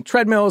between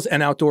treadmills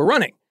and outdoor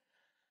running.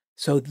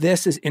 So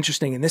this is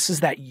interesting, and this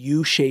is that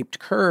U-shaped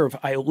curve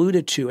I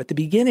alluded to at the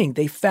beginning.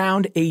 They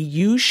found a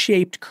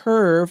U-shaped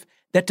curve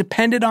that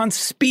depended on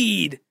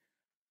speed.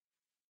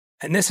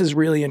 And this is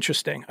really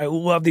interesting. I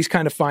love these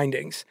kind of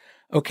findings.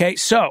 Okay,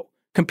 so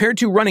compared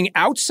to running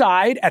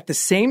outside at the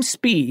same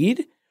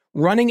speed,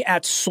 running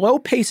at slow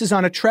paces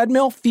on a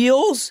treadmill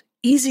feels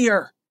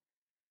easier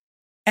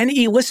and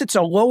elicits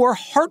a lower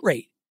heart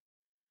rate.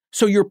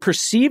 So your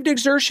perceived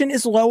exertion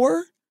is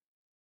lower,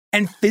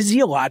 and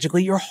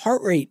physiologically your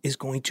heart rate is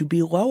going to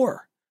be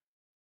lower.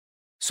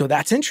 So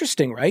that's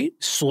interesting, right?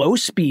 Slow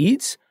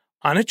speeds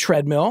on a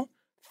treadmill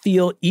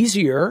feel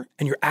easier,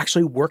 and you're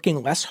actually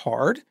working less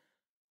hard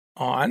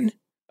on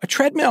a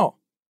treadmill.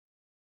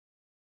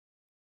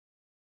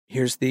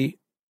 Here's the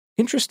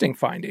interesting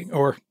finding,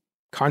 or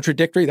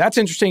contradictory. That's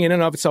interesting in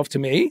and of itself to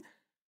me.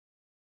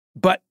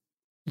 But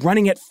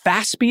running at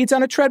fast speeds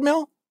on a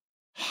treadmill,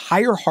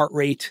 higher heart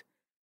rate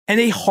and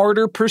a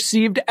harder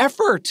perceived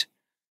effort.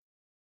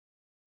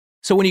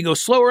 So when you go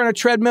slower on a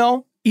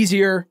treadmill,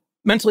 easier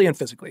mentally and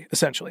physically,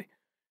 essentially.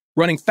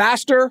 Running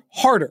faster,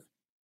 harder,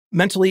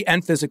 mentally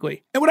and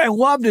physically. And what I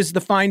loved is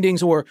the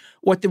findings, or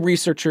what the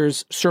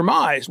researchers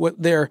surmised,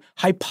 what their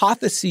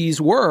hypotheses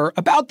were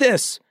about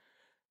this.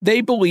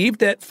 They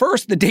believed that,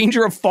 first, the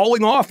danger of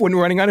falling off when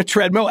running on a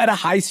treadmill at a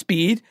high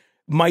speed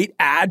might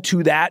add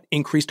to that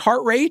increased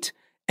heart rate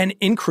and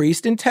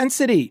increased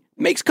intensity.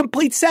 Makes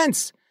complete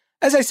sense.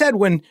 As I said,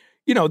 when,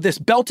 this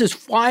belt is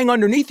flying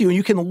underneath you and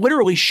you can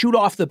literally shoot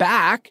off the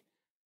back,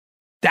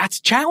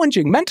 that's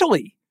challenging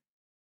mentally.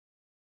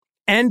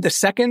 And the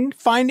second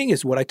finding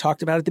is what I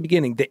talked about at the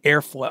beginning, the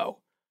airflow.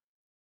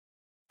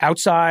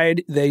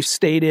 Outside, they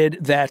stated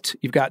that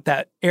you've got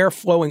that air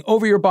flowing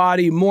over your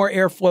body, more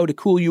airflow to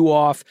cool you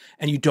off,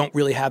 and you don't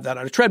really have that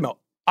on a treadmill.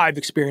 I've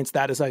experienced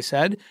that, as I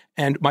said,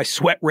 and my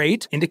sweat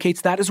rate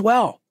indicates that as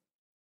well.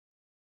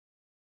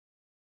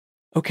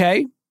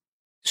 Okay,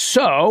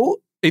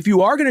 so if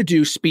you are going to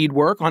do speed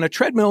work on a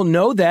treadmill,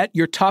 know that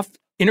your tough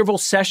interval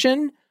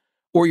session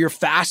or your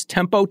fast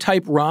tempo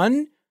type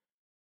run,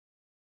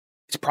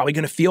 it's probably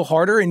going to feel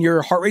harder and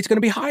your heart rate's going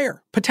to be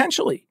higher,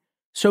 potentially.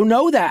 So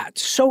know that.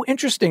 So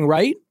interesting,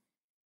 right?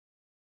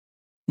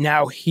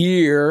 Now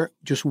here,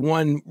 just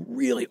one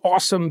really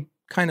awesome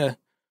kind of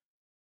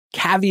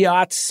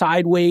caveat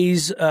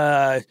sideways,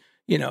 no,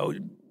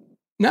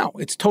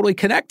 it's totally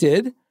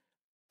connected.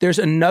 There's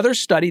another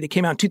study that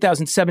came out in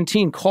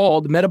 2017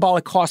 called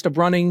Metabolic Cost of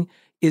Running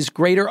is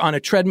Greater on a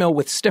Treadmill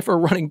with Stiffer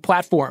Running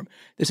Platform.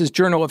 This is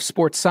Journal of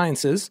Sports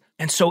Sciences.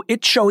 And so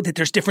it showed that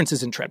there's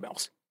differences in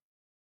treadmills.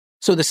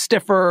 So the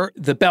stiffer,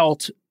 the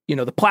belt,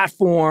 the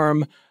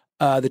platform,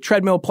 the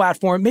treadmill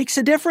platform makes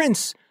a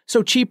difference.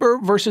 So cheaper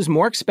versus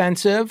more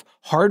expensive,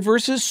 hard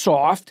versus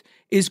soft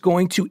is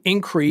going to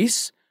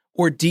increase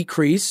or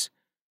decrease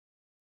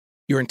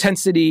your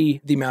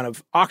intensity, the amount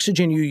of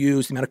oxygen you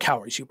use, the amount of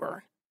calories you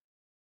burn.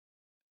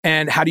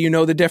 And how do you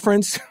know the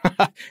difference?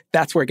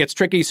 That's where it gets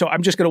tricky. So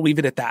I'm just going to leave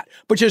it at that.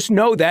 But just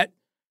know that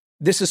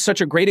this is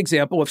such a great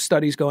example of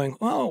studies going,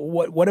 oh,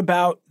 what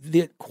about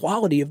the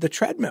quality of the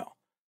treadmill,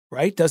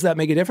 right? Does that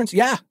make a difference?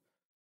 Yeah,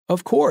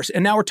 of course.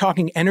 And now we're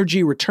talking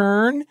energy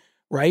return,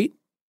 right?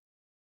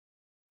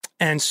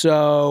 And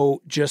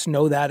so just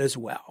know that as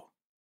well.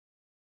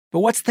 But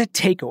what's the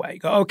takeaway?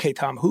 Go, okay,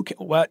 Tom,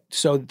 what?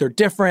 So they're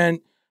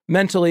different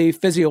mentally,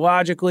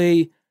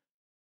 physiologically.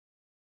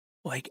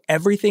 Like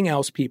everything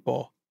else,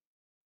 people,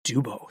 do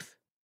both,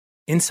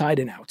 inside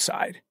and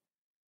outside.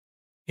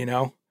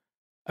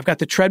 I've got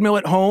the treadmill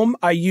at home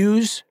I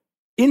use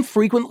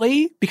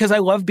infrequently because I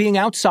love being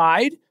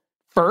outside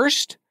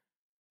first.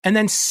 And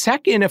then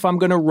second, if I'm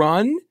going to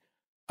run,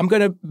 I'm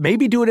going to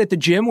maybe do it at the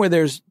gym where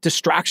there's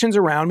distractions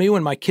around me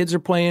when my kids are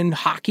playing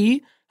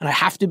hockey and I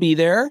have to be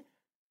there.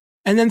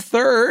 And then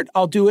third,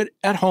 I'll do it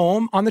at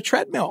home on the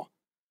treadmill.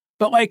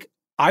 But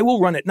I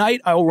will run at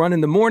night. I will run in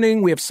the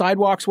morning. We have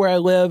sidewalks where I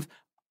live.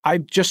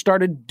 I've just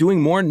started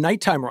doing more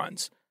nighttime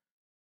runs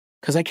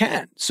because I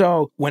can.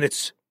 So when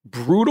it's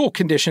brutal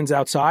conditions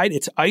outside,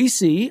 it's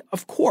icy,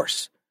 of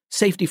course,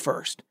 safety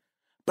first.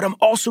 But I'm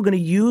also going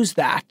to use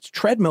that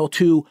treadmill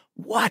to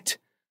what?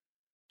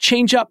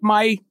 Change up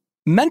my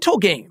mental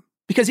game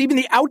because even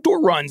the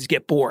outdoor runs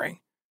get boring.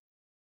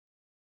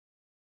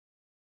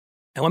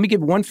 And let me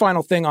give one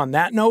final thing on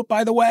that note,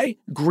 by the way,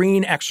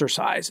 green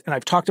exercise. And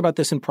I've talked about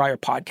this in prior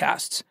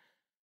podcasts.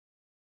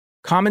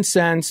 Common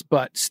sense,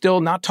 but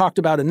still not talked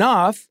about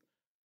enough.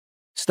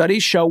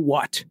 Studies show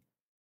what?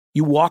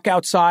 You walk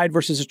outside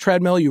versus a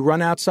treadmill, you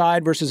run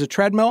outside versus a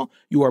treadmill,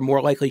 you are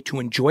more likely to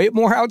enjoy it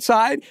more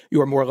outside,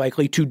 you are more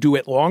likely to do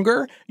it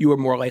longer, you are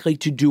more likely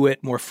to do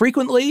it more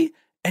frequently,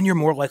 and you're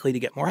more likely to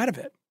get more out of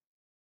it.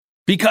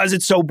 Because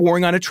it's so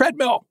boring on a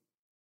treadmill.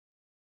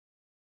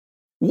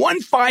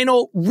 One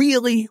final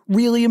really,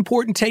 really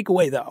important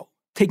takeaway, though,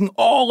 taking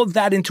all of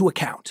that into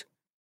account.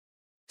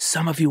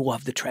 Some of you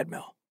love the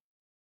treadmill.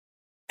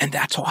 And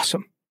that's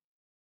awesome.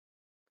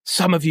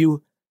 Some of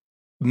you,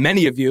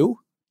 many of you,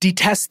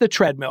 detest the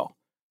treadmill.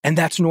 And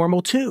that's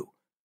normal too.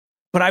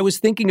 But I was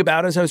thinking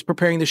about, as I was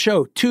preparing the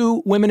show,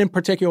 two women in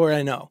particular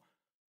I know.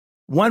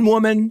 One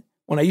woman,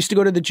 when I used to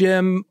go to the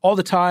gym all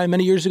the time,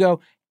 many years ago,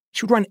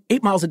 she would run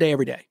 8 miles a day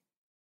every day.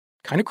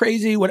 Kind of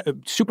crazy,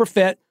 super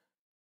fit,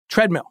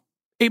 treadmill,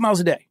 8 miles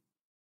a day.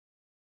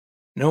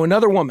 Know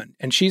another woman,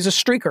 and she's a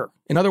streaker.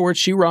 In other words,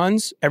 she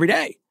runs every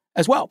day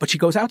as well, but she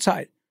goes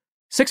outside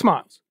 6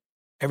 miles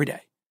every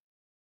day.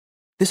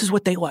 This is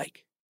what they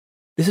like.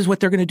 This is what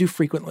they're going to do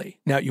frequently.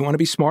 Now, you want to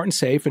be smart and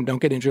safe and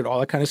don't get injured, all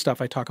that kind of stuff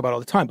I talk about all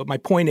the time. But my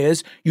point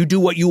is, you do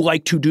what you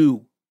like to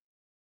do.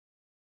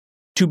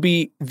 To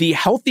be the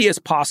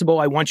healthiest possible,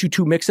 I want you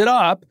to mix it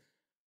up.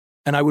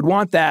 And I would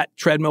want that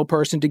treadmill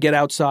person to get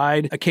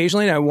outside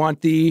occasionally. And I want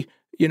the,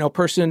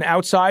 person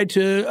outside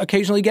to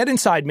occasionally get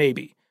inside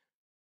maybe.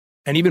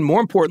 And even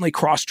more importantly,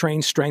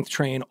 cross-train, strength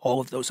train,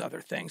 all of those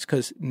other things.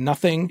 Because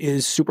nothing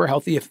is super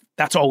healthy if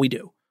that's all we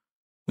do.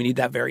 We need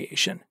that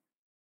variation.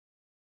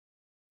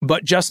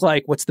 But just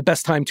like what's the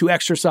best time to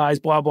exercise,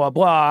 blah, blah,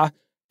 blah,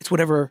 it's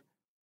whatever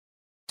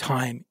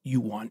time you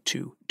want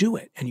to do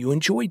it and you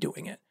enjoy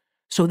doing it.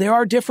 So there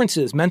are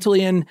differences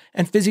mentally and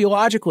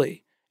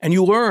physiologically. And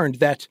you learned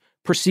that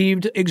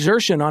perceived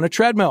exertion on a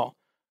treadmill,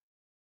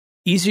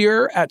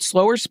 easier at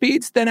slower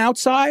speeds than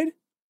outside,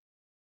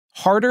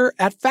 harder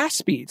at fast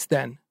speeds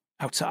than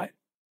outside.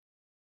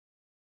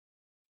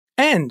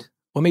 And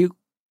let me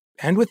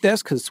end with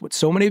this because it's what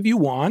so many of you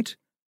want.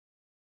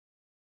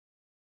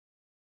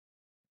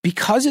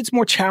 Because it's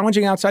more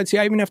challenging outside, see,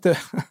 I even have to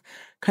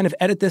kind of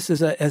edit this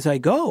as I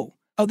go.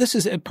 Oh, this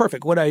is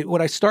perfect. What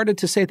I started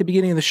to say at the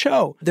beginning of the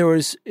show, there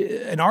was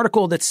an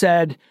article that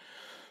said,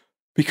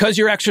 because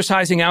you're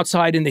exercising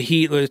outside in the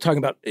heat, talking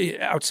about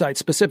outside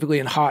specifically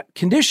in hot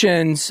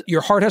conditions,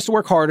 your heart has to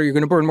work harder. You're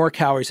going to burn more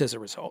calories as a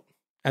result,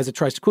 as it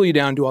tries to cool you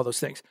down, do all those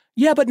things.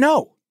 Yeah, but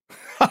no.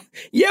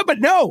 Yeah, but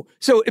no.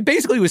 So it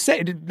basically was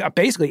said,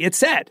 it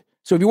said,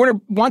 so if you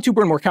want to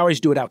burn more calories,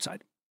 do it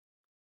outside.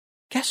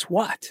 Guess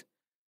what?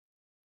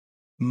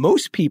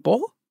 Most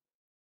people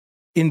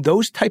in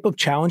those type of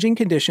challenging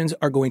conditions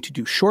are going to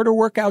do shorter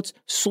workouts,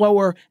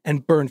 slower,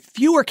 and burn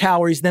fewer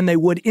calories than they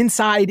would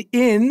inside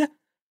in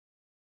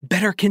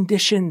better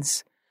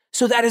conditions.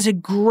 So that is a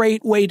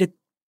great way to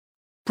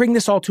bring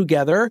this all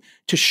together,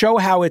 to show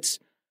how it's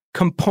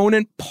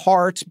component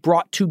parts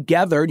brought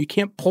together. You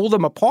can't pull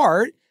them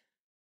apart.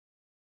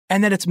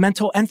 And then it's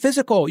mental and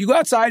physical. You go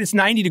outside, it's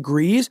 90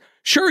 degrees.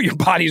 Sure, your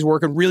body's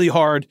working really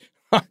hard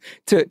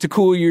to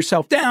cool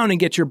yourself down and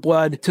get your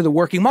blood to the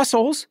working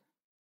muscles.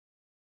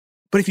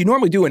 But if you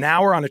normally do an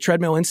hour on a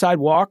treadmill inside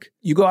walk,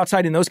 you go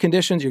outside in those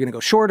conditions, you're going to go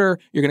shorter,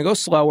 you're going to go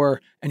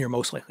slower, and you're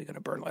most likely going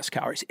to burn less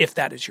calories if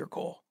that is your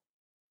goal.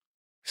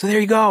 So there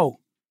you go.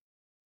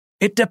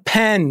 It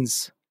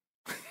depends.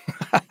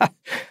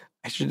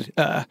 I should,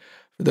 for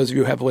those of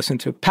you who have listened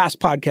to past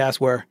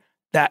podcasts where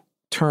that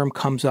term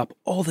comes up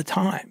all the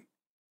time,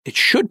 it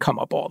should come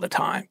up all the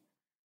time.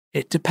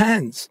 It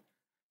depends.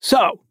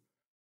 So,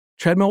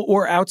 treadmill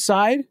or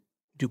outside,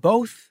 do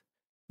both,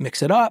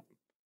 mix it up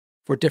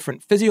for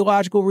different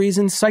physiological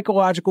reasons,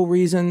 psychological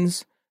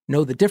reasons,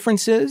 know the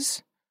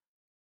differences.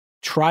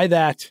 Try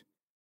that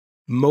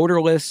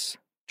motorless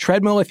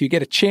treadmill if you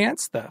get a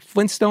chance, the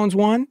Flintstones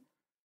one.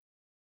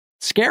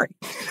 Scary,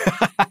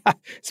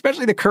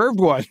 especially the curved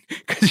one,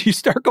 because you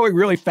start going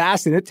really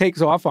fast and it takes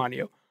off on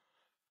you.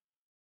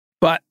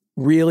 But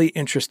really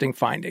interesting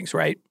findings,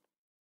 right?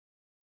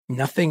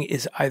 Nothing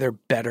is either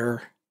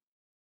better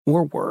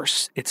or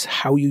worse. It's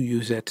how you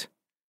use it,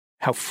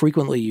 how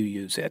frequently you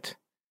use it,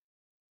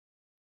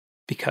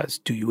 because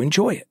do you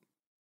enjoy it?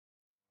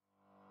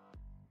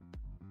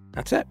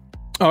 That's it.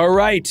 All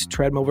right,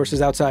 treadmill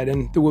versus outside,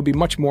 and there will be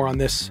much more on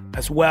this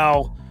as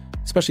well,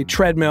 especially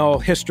treadmill,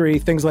 history,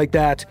 things like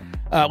that.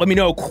 Let me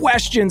know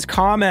questions,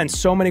 comments,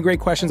 so many great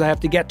questions I have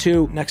to get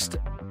to. Next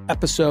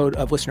episode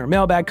of Listener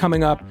Mailbag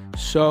coming up.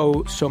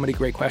 So many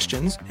great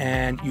questions,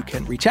 and you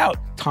can reach out.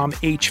 Tom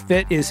H.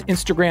 Fit is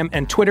Instagram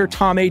and Twitter,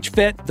 Tom H.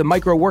 Fit. The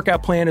Micro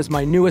Workout Plan is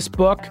my newest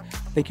book.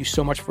 Thank you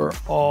so much for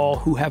all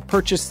who have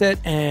purchased it,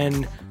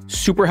 and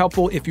super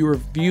helpful if you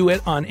review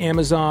it on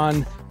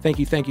Amazon. Thank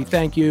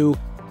you.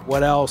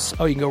 What else?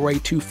 Oh, you can go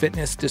right to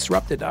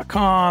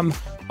fitnessdisrupted.com.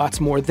 Lots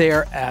more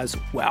there as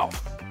well.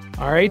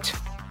 All right.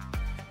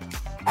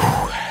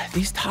 Whew.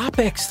 These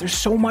topics, there's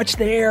so much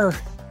there.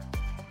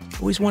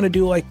 Always want to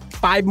do like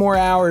 5 more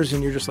hours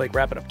and you're just like,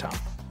 wrap it up, Tom.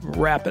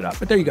 Wrap it up.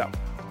 But there you go.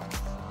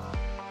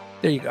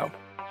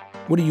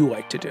 What do you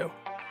like to do?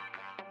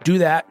 Do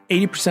that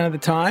 80% of the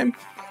time.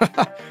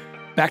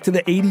 Back to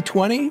the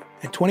 80-20,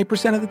 and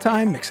 20% of the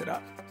time, mix it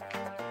up.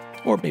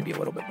 Or maybe a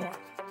little bit more.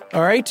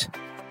 All right.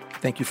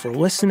 Thank you for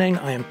listening.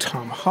 I am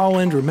Tom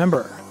Holland.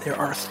 Remember, there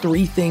are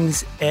 3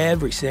 things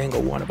every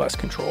single one of us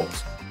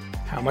controls.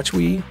 How much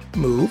we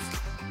move,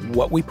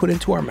 what we put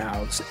into our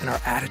mouths, and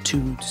our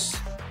attitudes.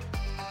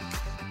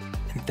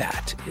 And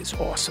that is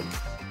awesome.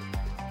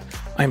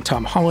 I am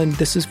Tom Holland.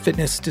 This is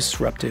Fitness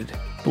Disrupted.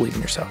 Believe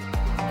in yourself.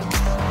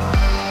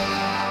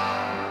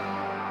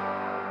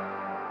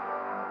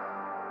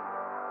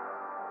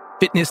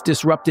 Fitness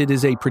Disrupted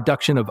is a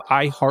production of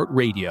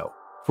iHeartRadio.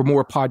 For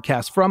more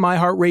podcasts from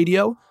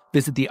iHeartRadio,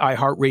 visit the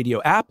iHeartRadio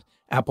app,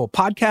 Apple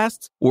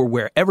Podcasts, or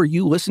wherever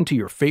you listen to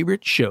your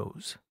favorite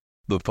shows.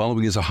 The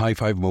following is a high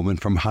five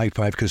moment from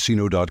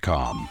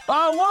highfivecasino.com.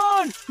 I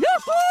won!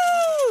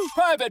 Yahoo!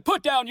 Private,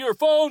 put down your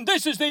phone.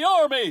 This is the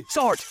Army.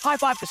 Sarge, High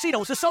Five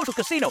Casino is a social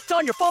casino. It's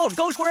on your phone,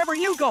 goes wherever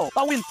you go.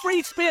 I win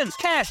free spins,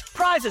 cash,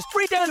 prizes,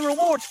 free daily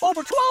rewards,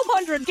 over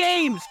 1,200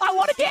 games. I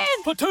won again.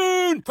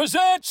 Platoon,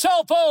 present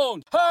cell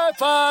phone. High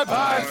Five.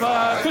 High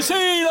Five.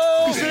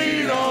 Casino.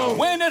 Casino.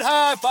 Win at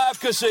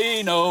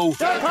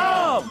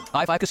highfivecasino.com.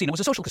 High Five Casino is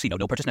a social casino.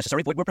 No purchase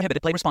necessary. Void where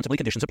prohibited. Play responsibly.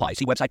 Conditions apply.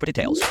 See website for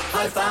details.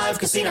 High Five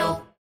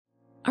Casino.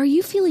 Are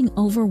you feeling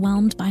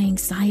overwhelmed by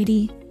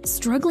anxiety,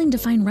 struggling to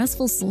find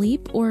restful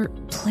sleep, or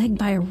plagued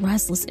by a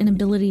restless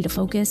inability to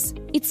focus?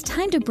 It's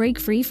time to break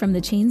free from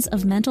the chains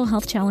of mental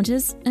health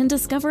challenges and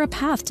discover a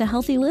path to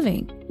healthy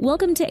living.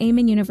 Welcome to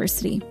Amen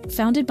University,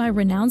 founded by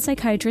renowned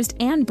psychiatrist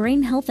and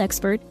brain health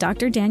expert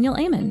Dr. Daniel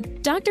Amen.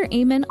 Dr.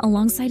 Amen,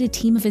 alongside a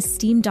team of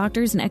esteemed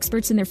doctors and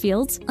experts in their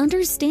fields,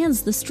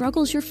 understands the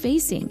struggles you're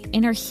facing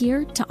and are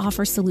here to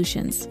offer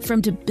solutions. From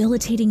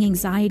debilitating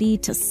anxiety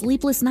to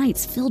sleepless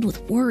nights filled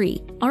with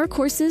worry, our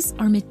courses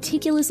are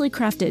meticulously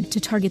crafted to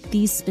target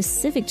these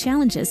specific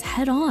challenges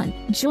head-on.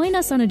 Join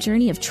us on a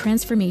journey of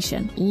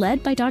transformation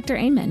led by Dr.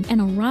 Amen and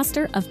a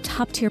roster of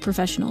top-tier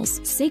professionals.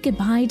 Say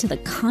goodbye to the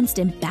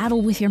constant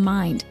battle with your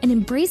mind and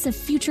embrace a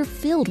future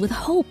filled with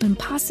hope and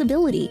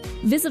possibility.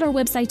 Visit our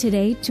website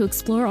today to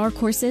explore our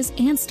courses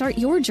and start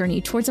your journey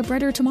towards a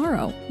brighter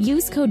tomorrow.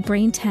 Use code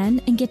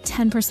BRAIN10 and get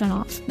 10%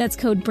 off. That's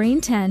code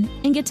BRAIN10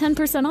 and get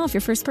 10% off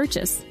your first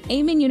purchase.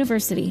 Amen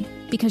University,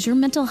 because your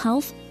mental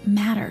health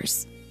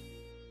matters.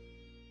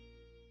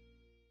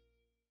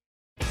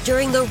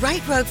 During the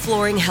Right Rug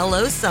Flooring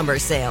Hello Summer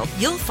Sale,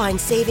 you'll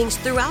find savings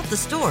throughout the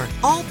store,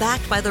 all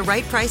backed by the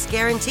right price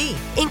guarantee,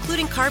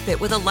 including carpet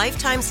with a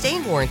lifetime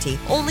stain warranty,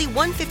 only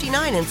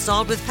 $159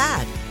 installed with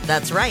pad.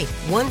 That's right,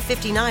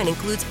 $159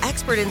 includes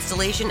expert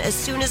installation as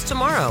soon as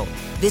tomorrow.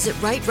 Visit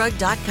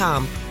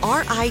rightrug.com,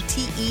 RITERUG.com,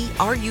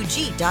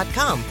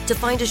 to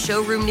find a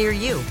showroom near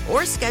you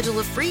or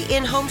schedule a free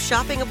in-home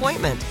shopping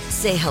appointment.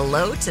 Say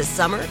hello to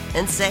summer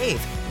and save.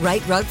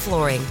 Right Rug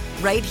Flooring,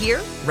 right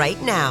here,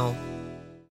 right now.